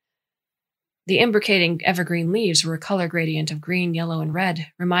 The imbricating evergreen leaves were a color gradient of green, yellow, and red,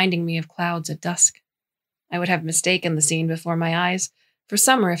 reminding me of clouds at dusk. I would have mistaken the scene before my eyes for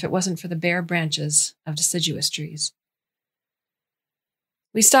summer if it wasn't for the bare branches of deciduous trees.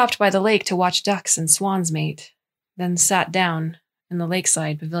 We stopped by the lake to watch ducks and swans mate, then sat down in the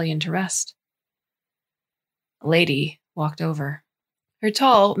lakeside pavilion to rest. A lady walked over. Her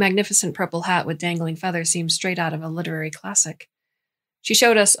tall, magnificent purple hat with dangling feathers seemed straight out of a literary classic. She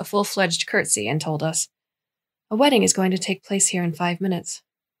showed us a full-fledged curtsy and told us, "A wedding is going to take place here in 5 minutes.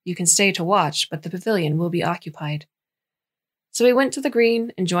 You can stay to watch, but the pavilion will be occupied." So we went to the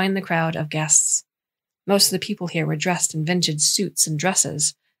green and joined the crowd of guests. Most of the people here were dressed in vintage suits and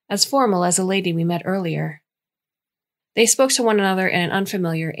dresses, as formal as a lady we met earlier. They spoke to one another in an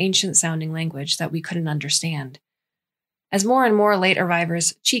unfamiliar, ancient-sounding language that we couldn't understand. As more and more late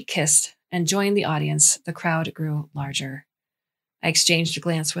arrivers cheek-kissed and joined the audience, the crowd grew larger. I exchanged a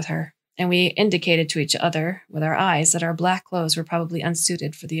glance with her, and we indicated to each other with our eyes that our black clothes were probably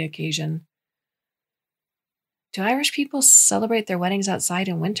unsuited for the occasion. "Do Irish people celebrate their weddings outside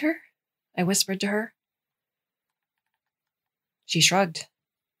in winter?" I whispered to her. She shrugged.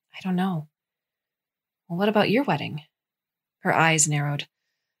 "I don't know." "Well, what about your wedding?" Her eyes narrowed.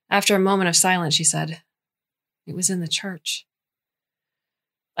 After a moment of silence, she said, "It was in the church."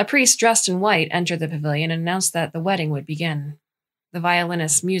 A priest dressed in white entered the pavilion and announced that the wedding would begin. The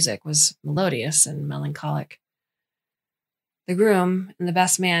violinist's music was melodious and melancholic. The groom and the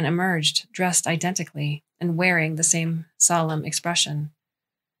best man emerged, dressed identically and wearing the same solemn expression.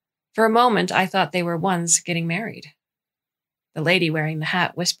 For a moment, I thought they were ones getting married. The lady wearing the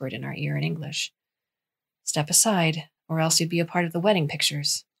hat whispered in our ear in English, "Step aside, or else you'd be a part of the wedding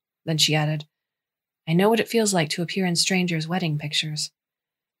pictures." Then she added, "I know what it feels like to appear in strangers' wedding pictures.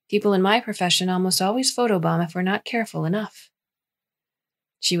 People in my profession almost always photobomb if we're not careful enough."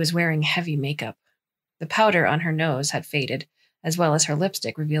 She was wearing heavy makeup. The powder on her nose had faded, as well as her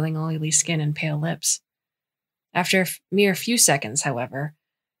lipstick, revealing oily skin and pale lips. After a mere few seconds, however,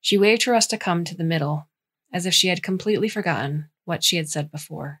 she waved for us to come to the middle, as if she had completely forgotten what she had said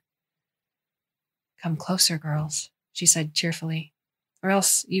before. "Come closer, girls," she said cheerfully, "or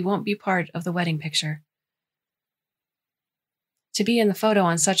else you won't be part of the wedding picture. To be in the photo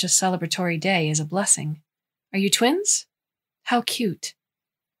on such a celebratory day is a blessing. Are you twins? How cute."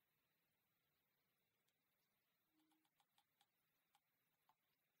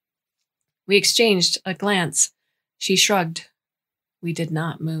 We exchanged a glance. She shrugged. We did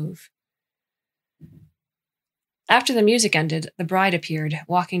not move. After the music ended, the bride appeared,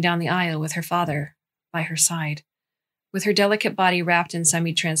 walking down the aisle with her father by her side. With her delicate body wrapped in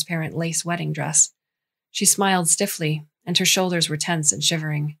semi-transparent lace wedding dress, she smiled stiffly, and her shoulders were tense and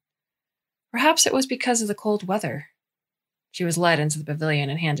shivering. Perhaps it was because of the cold weather. She was led into the pavilion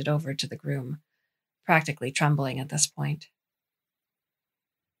and handed over to the groom, practically trembling at this point.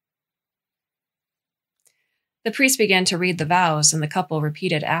 The priest began to read the vows, and the couple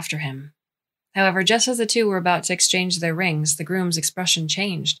repeated after him. However, just as the two were about to exchange their rings, the groom's expression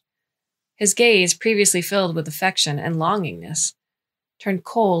changed. His gaze, previously filled with affection and longingness, turned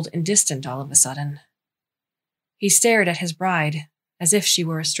cold and distant all of a sudden. He stared at his bride, as if she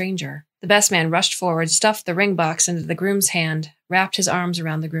were a stranger. The best man rushed forward, stuffed the ring box into the groom's hand, wrapped his arms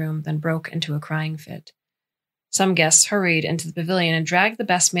around the groom, then broke into a crying fit. Some guests hurried into the pavilion and dragged the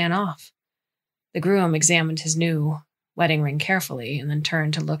best man off. The groom examined his new wedding ring carefully and then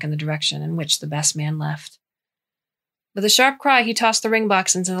turned to look in the direction in which the best man left. With a sharp cry, he tossed the ring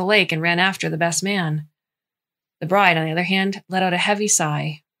box into the lake and ran after the best man. The bride, on the other hand, let out a heavy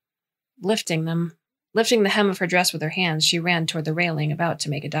sigh. Lifting the hem of her dress with her hands, she ran toward the railing, about to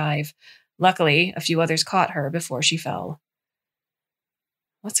make a dive. Luckily, a few others caught her before she fell.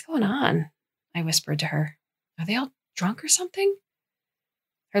 What's going on? I whispered to her. Are they all drunk or something?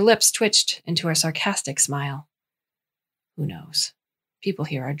 Her lips twitched into a sarcastic smile. Who knows? People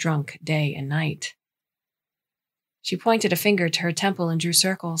here are drunk day and night. She pointed a finger to her temple and drew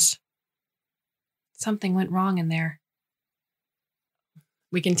circles. Something went wrong in there.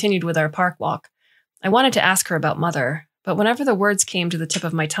 We continued with our park walk. I wanted to ask her about Mother, but whenever the words came to the tip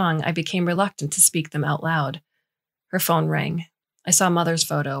of my tongue, I became reluctant to speak them out loud. Her phone rang. I saw Mother's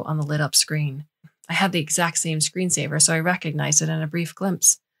photo on the lit-up screen. I had the exact same screensaver, so I recognized it in a brief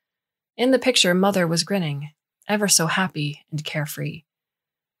glimpse. In the picture, Mother was grinning, ever so happy and carefree.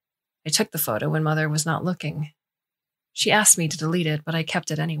 I took the photo when Mother was not looking. She asked me to delete it, but I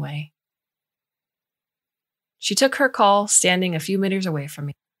kept it anyway. She took her call, standing a few meters away from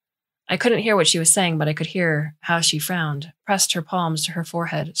me. I couldn't hear what she was saying, but I could hear how she frowned, pressed her palms to her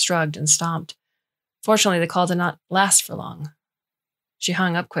forehead, shrugged, and stomped. Fortunately, the call did not last for long. She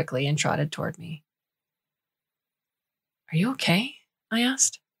hung up quickly and trotted toward me. Are you okay? I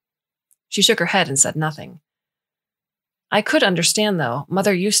asked. She shook her head and said nothing. I could understand, though.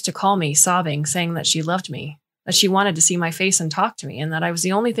 Mother used to call me, sobbing, saying that she loved me, that she wanted to see my face and talk to me, and that I was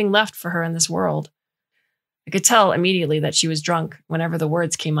the only thing left for her in this world. I could tell immediately that she was drunk whenever the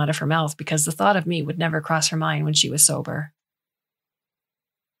words came out of her mouth, because the thought of me would never cross her mind when she was sober.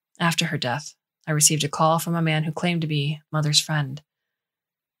 After her death, I received a call from a man who claimed to be Mother's friend.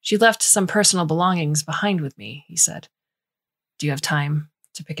 She left some personal belongings behind with me, he said. Do you have time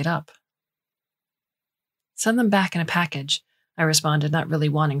to pick it up? Send them back in a package, I responded, not really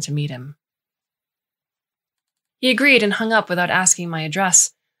wanting to meet him. He agreed and hung up without asking my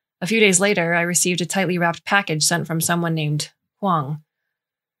address. A few days later, I received a tightly wrapped package sent from someone named Huang.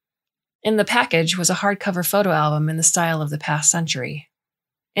 In the package was a hardcover photo album in the style of the past century.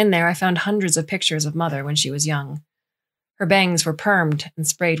 In there, I found hundreds of pictures of Mother when she was young. Her bangs were permed and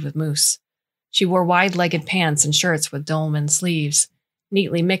sprayed with mousse. She wore wide-legged pants and shirts with dolman sleeves,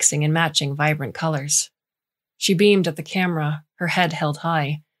 neatly mixing and matching vibrant colors. She beamed at the camera, her head held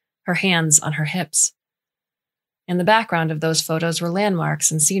high, her hands on her hips. In the background of those photos were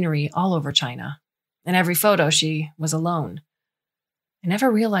landmarks and scenery all over China. In every photo, she was alone. I never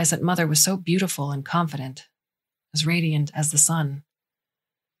realized that Mother was so beautiful and confident, as radiant as the sun.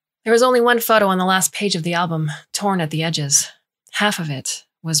 There was only one photo on the last page of the album, torn at the edges. Half of it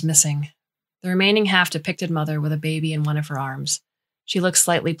was missing. The remaining half depicted Mother with a baby in one of her arms. She looked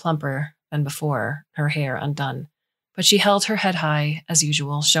slightly plumper than before, her hair undone, but she held her head high, as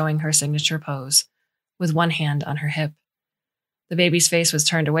usual, showing her signature pose, with one hand on her hip. The baby's face was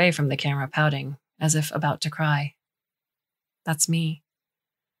turned away from the camera, pouting, as if about to cry. That's me.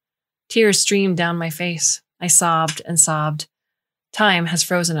 Tears streamed down my face. I sobbed and sobbed. Time has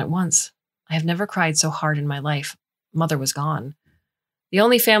frozen at once. I have never cried so hard in my life. Mother was gone. The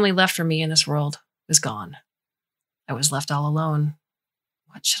only family left for me in this world was gone. I was left all alone.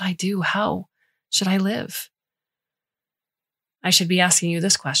 What should I do? How should I live? I should be asking you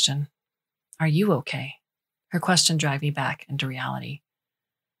this question. Are you okay? Her question dragged me back into reality.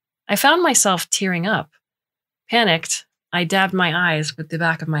 I found myself tearing up. Panicked, I dabbed my eyes with the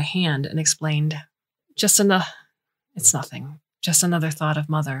back of my hand and explained, it's nothing. Just another thought of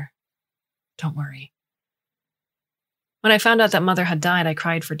Mother. Don't worry. When I found out that Mother had died, I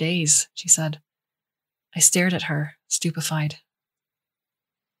cried for days, she said. I stared at her, stupefied.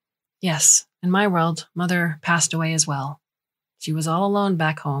 Yes, in my world, Mother passed away as well. She was all alone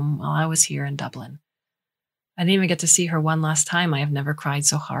back home while I was here in Dublin. I didn't even get to see her one last time. I have never cried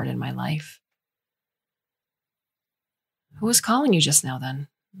so hard in my life. Who was calling you just now, then?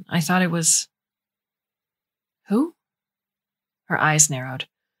 I thought it was... Who? Her eyes narrowed.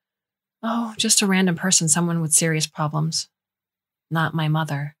 Oh, just a random person, someone with serious problems. Not my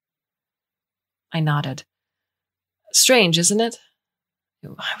mother. I nodded. Strange, isn't it?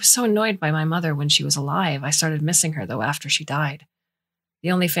 I was so annoyed by my mother when she was alive. I started missing her, though, after she died.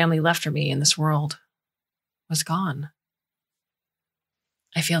 The only family left for me in this world was gone.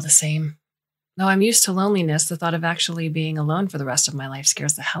 I feel the same. Though I'm used to loneliness, the thought of actually being alone for the rest of my life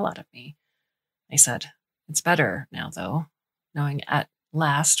scares the hell out of me. I said, it's better now, though, knowing at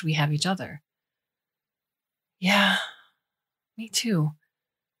last we have each other. Yeah, me too,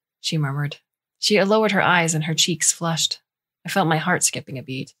 she murmured. She lowered her eyes and her cheeks flushed. I felt my heart skipping a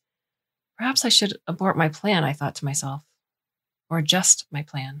beat. Perhaps I should abort my plan, I thought to myself. Or just my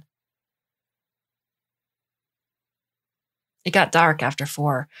plan. It got dark after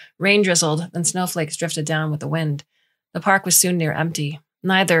 4. Rain drizzled, then snowflakes drifted down with the wind. The park was soon near empty.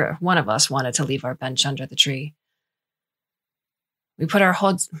 Neither one of us wanted to leave our bench under the tree. We put our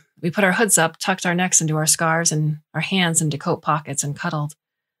hoods up, tucked our necks into our scarves and our hands into coat pockets and cuddled.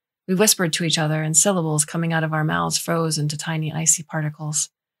 We whispered to each other, and syllables coming out of our mouths froze into tiny icy particles.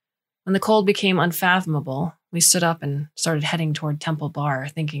 When the cold became unfathomable, we stood up and started heading toward Temple Bar,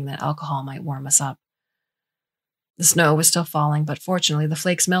 thinking that alcohol might warm us up. The snow was still falling, but fortunately the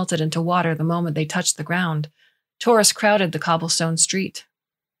flakes melted into water the moment they touched the ground. Tourists crowded the cobblestone street.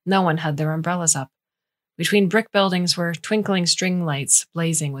 No one had their umbrellas up. Between brick buildings were twinkling string lights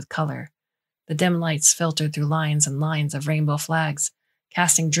blazing with color. The dim lights filtered through lines and lines of rainbow flags,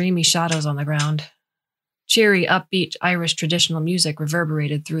 casting dreamy shadows on the ground. Cheery, upbeat Irish traditional music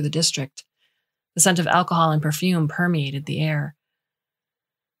reverberated through the district. The scent of alcohol and perfume permeated the air.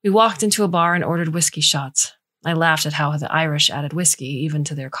 We walked into a bar and ordered whiskey shots. I laughed at how the Irish added whiskey even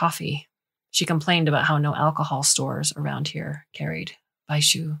to their coffee. She complained about how no alcohol stores around here carried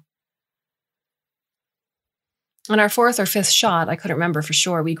Baishu. On our fourth or fifth shot, I couldn't remember for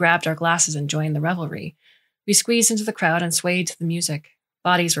sure, we grabbed our glasses and joined the revelry. We squeezed into the crowd and swayed to the music.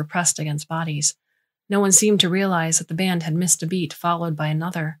 Bodies were pressed against bodies. No one seemed to realize that the band had missed a beat, followed by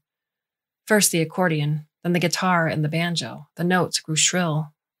another. First the accordion, then the guitar and the banjo. The notes grew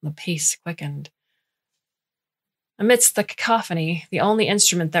shrill, and the pace quickened. Amidst the cacophony, the only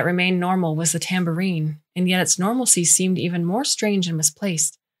instrument that remained normal was the tambourine, and yet its normalcy seemed even more strange and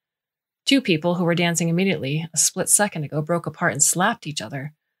misplaced. Two people who were dancing immediately, a split second ago, broke apart and slapped each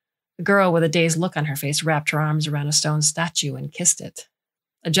other. A girl with a dazed look on her face wrapped her arms around a stone statue and kissed it.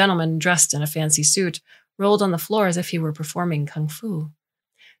 A gentleman, dressed in a fancy suit, rolled on the floor as if he were performing kung fu.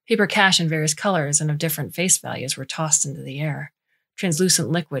 Paper cash in various colors and of different face values were tossed into the air.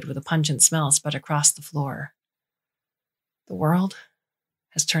 Translucent liquid with a pungent smell spread across the floor. The world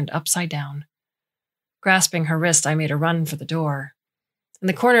has turned upside down. Grasping her wrist, I made a run for the door. In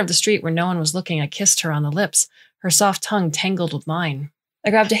the corner of the street where no one was looking, I kissed her on the lips, her soft tongue tangled with mine. I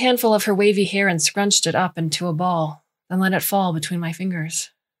grabbed a handful of her wavy hair and scrunched it up into a ball, then let it fall between my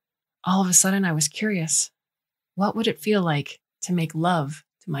fingers. All of a sudden, I was curious. What would it feel like to make love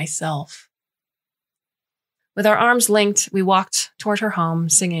to myself? With our arms linked, we walked toward her home,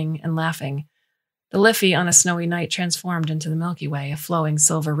 singing and laughing. The Liffey on a snowy night transformed into the Milky Way, a flowing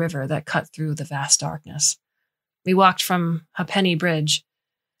silver river that cut through the vast darkness. We walked from Ha'penny Bridge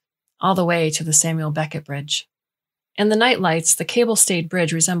all the way to the Samuel Beckett Bridge. In the night lights, the cable-stayed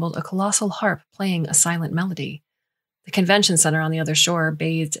bridge resembled a colossal harp playing a silent melody. The convention center on the other shore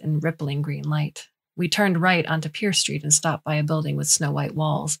bathed in rippling green light. We turned right onto Pierce Street and stopped by a building with snow-white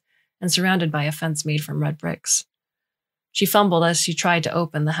walls and surrounded by a fence made from red bricks. She fumbled as she tried to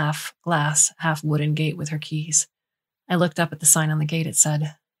open the half-glass, half-wooden gate with her keys. I looked up at the sign on the gate. It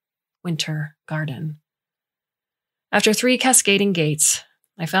said, Winter Garden. After 3 cascading gates,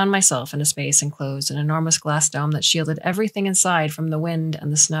 I found myself in a space enclosed in an enormous glass dome that shielded everything inside from the wind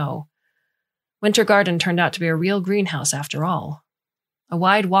and the snow. Winter Garden turned out to be a real greenhouse after all. A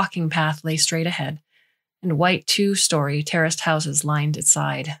wide walking path lay straight ahead, and white 2-story terraced houses lined its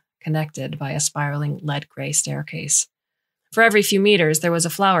side, connected by a spiraling lead-gray staircase. For every few meters, there was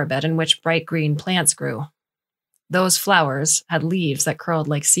a flower bed in which bright green plants grew. Those flowers had leaves that curled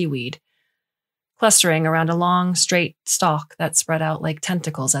like seaweed, clustering around a long, straight stalk that spread out like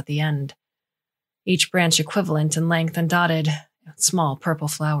tentacles at the end, each branch equivalent in length and dotted with small purple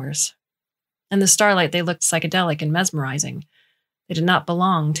flowers. In the starlight, they looked psychedelic and mesmerizing. They did not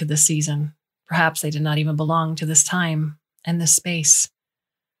belong to this season. Perhaps they did not even belong to this time and this space.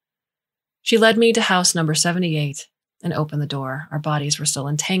 She led me to house number 78 and opened the door. Our bodies were still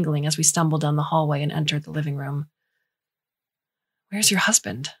entangling as we stumbled down the hallway and entered the living room. "Where's your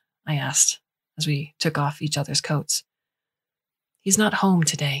husband?" I asked, as we took off each other's coats. "He's not home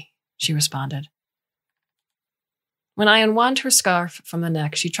today," she responded. When I unwound her scarf from the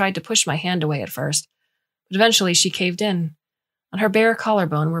neck, she tried to push my hand away at first, but eventually she caved in. On her bare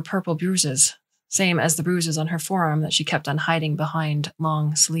collarbone were purple bruises, same as the bruises on her forearm that she kept on hiding behind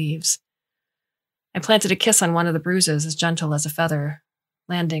long sleeves. I planted a kiss on one of the bruises, as gentle as a feather,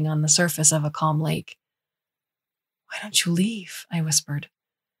 landing on the surface of a calm lake. "Why don't you leave?" I whispered.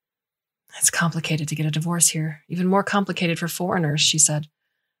 "It's complicated to get a divorce here, even more complicated for foreigners," she said,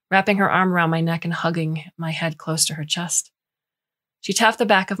 wrapping her arm around my neck and hugging my head close to her chest. She tapped the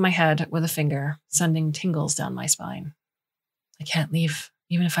back of my head with a finger, sending tingles down my spine. "I can't leave,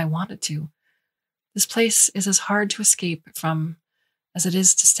 even if I wanted to. This place is as hard to escape from as it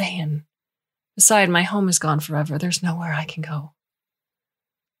is to stay in. Besides, my home is gone forever. There's nowhere I can go."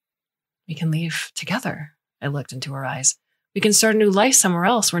 "We can leave together." I looked into her eyes. "We can start a new life somewhere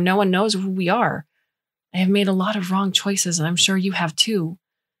else where no one knows who we are. I have made a lot of wrong choices, and I'm sure you have too.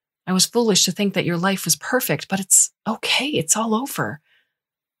 I was foolish to think that your life was perfect, but it's okay. It's all over.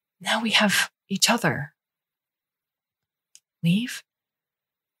 Now we have each other." "Leave?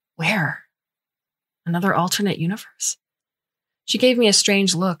 Where? Another alternate universe? She gave me a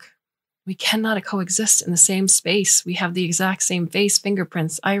strange look. We cannot coexist in the same space. We have the exact same face,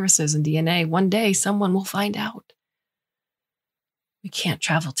 fingerprints, irises, and DNA. One day, someone will find out. We can't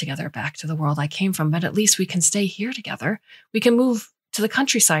travel together back to the world I came from, but at least we can stay here together. We can move to the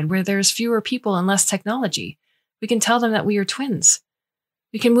countryside where there's fewer people and less technology. We can tell them that we are twins.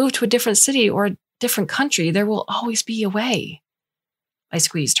 We can move to a different city or a different country. There will always be a way. I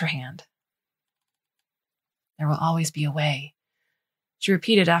squeezed her hand. There will always be a way. She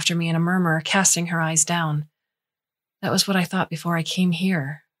repeated after me in a murmur, casting her eyes down. That was what I thought before I came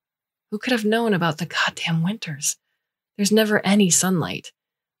here. Who could have known about the goddamn winters? There's never any sunlight.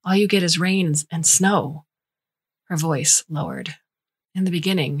 All you get is rain and snow. Her voice lowered. In the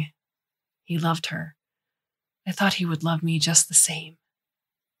beginning, he loved her. I thought he would love me just the same.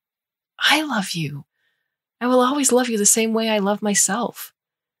 I love you. I will always love you the same way I love myself.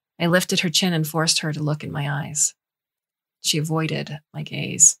 I lifted her chin and forced her to look in my eyes. She avoided my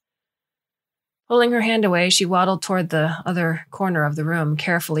gaze. Pulling her hand away, she waddled toward the other corner of the room,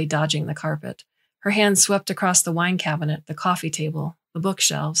 carefully dodging the carpet. Her hand swept across the wine cabinet, the coffee table, the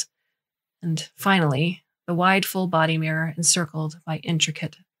bookshelves, and finally, the wide full-body mirror encircled by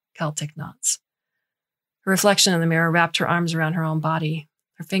intricate Celtic knots. Her reflection in the mirror wrapped her arms around her own body,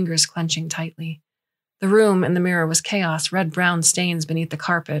 her fingers clenching tightly. The room in the mirror was chaos, red-brown stains beneath the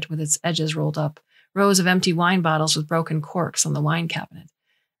carpet with its edges rolled up, rows of empty wine bottles with broken corks on the wine cabinet,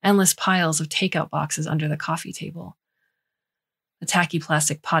 endless piles of takeout boxes under the coffee table, a tacky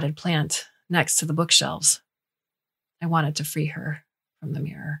plastic potted plant next to the bookshelves. I wanted to free her from the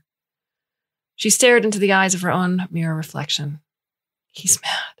mirror. She stared into the eyes of her own mirror reflection. He's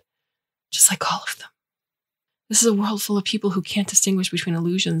mad, just like all of them. This is a world full of people who can't distinguish between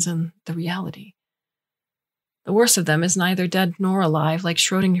illusions and the reality. The worst of them is neither dead nor alive, like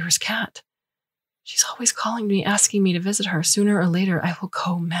Schrodinger's cat. She's always calling me, asking me to visit her. Sooner or later, I will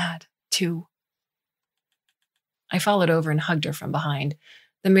go mad, too. I followed over and hugged her from behind.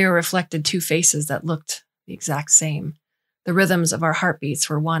 The mirror reflected two faces that looked the exact same. The rhythms of our heartbeats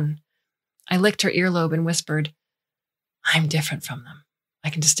were one. I licked her earlobe and whispered, I'm different from them.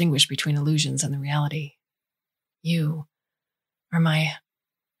 I can distinguish between illusions and the reality. You are my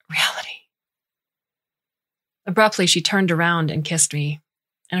reality. Abruptly, she turned around and kissed me.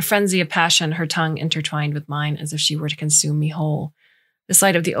 In a frenzy of passion, her tongue intertwined with mine as if she were to consume me whole. The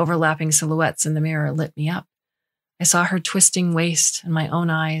sight of the overlapping silhouettes in the mirror lit me up. I saw her twisting waist and my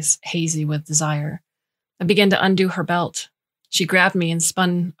own eyes hazy with desire. I began to undo her belt. She grabbed me and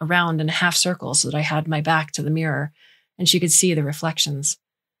spun around in a half circle so that I had my back to the mirror and she could see the reflections.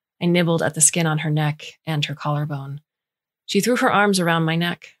 I nibbled at the skin on her neck and her collarbone. She threw her arms around my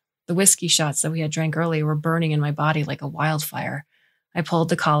neck. The whiskey shots that we had drank earlier were burning in my body like a wildfire. I pulled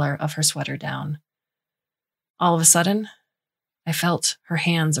the collar of her sweater down. All of a sudden, I felt her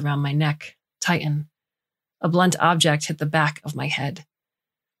hands around my neck tighten. A blunt object hit the back of my head.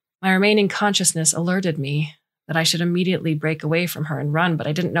 My remaining consciousness alerted me that I should immediately break away from her and run, but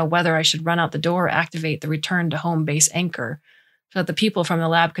I didn't know whether I should run out the door or activate the return to home base anchor so that the people from the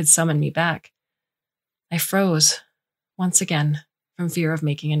lab could summon me back. I froze, once again, from fear of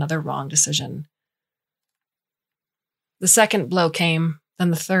making another wrong decision. The second blow came,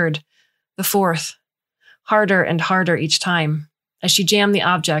 then the third, the fourth, harder and harder each time. As she jammed the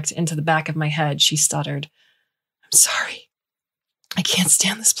object into the back of my head, she stuttered, I'm sorry. I can't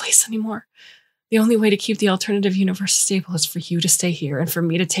stand this place anymore. The only way to keep the alternative universe stable is for you to stay here and for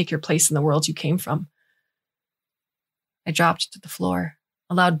me to take your place in the world you came from. I dropped to the floor.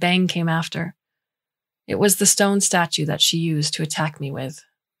 A loud bang came after. It was the stone statue that she used to attack me with.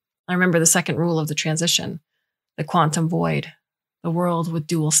 I remember the second rule of the transition, the quantum void, the world with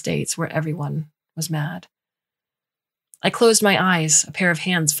dual states where everyone was mad. I closed my eyes. A pair of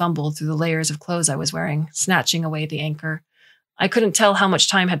hands fumbled through the layers of clothes I was wearing, snatching away the anchor. I couldn't tell how much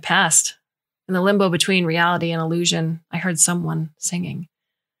time had passed. In the limbo between reality and illusion, I heard someone singing.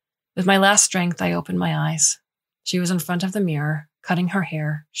 With my last strength, I opened my eyes. She was in front of the mirror, cutting her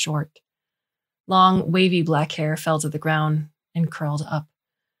hair short. Long, wavy black hair fell to the ground and curled up,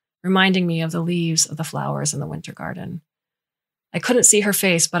 reminding me of the leaves of the flowers in the winter garden. I couldn't see her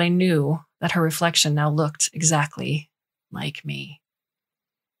face, but I knew that her reflection now looked exactly like me.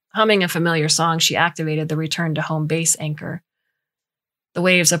 Humming a familiar song, she activated the return to home base anchor. The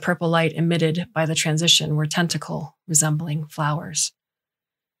waves of purple light emitted by the transition were tentacle resembling flowers.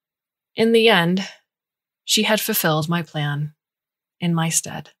 In the end, she had fulfilled my plan in my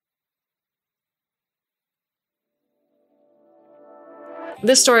stead.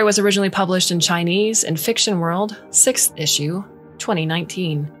 This story was originally published in Chinese in Fiction World, 6th issue,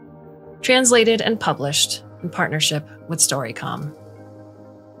 2019. translated and published in partnership with Storycom.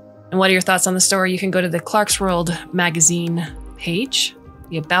 And what are your thoughts on the story? You can go to the Clarkesworld Magazine page.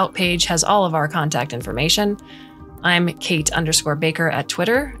 The About page has all of our contact information. I'm Kate_Baker at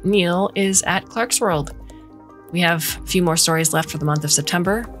Twitter. Neil is at Clarkesworld. We have a few more stories left for the month of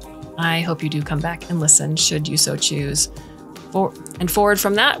September. I hope you do come back and listen, should you so choose. Forward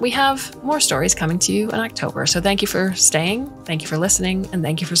from that, we have more stories coming to you in October. So thank you for staying, thank you for listening, and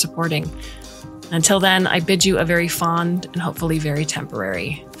thank you for supporting. Until then, I bid you a very fond and hopefully very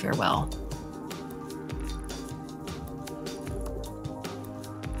temporary farewell.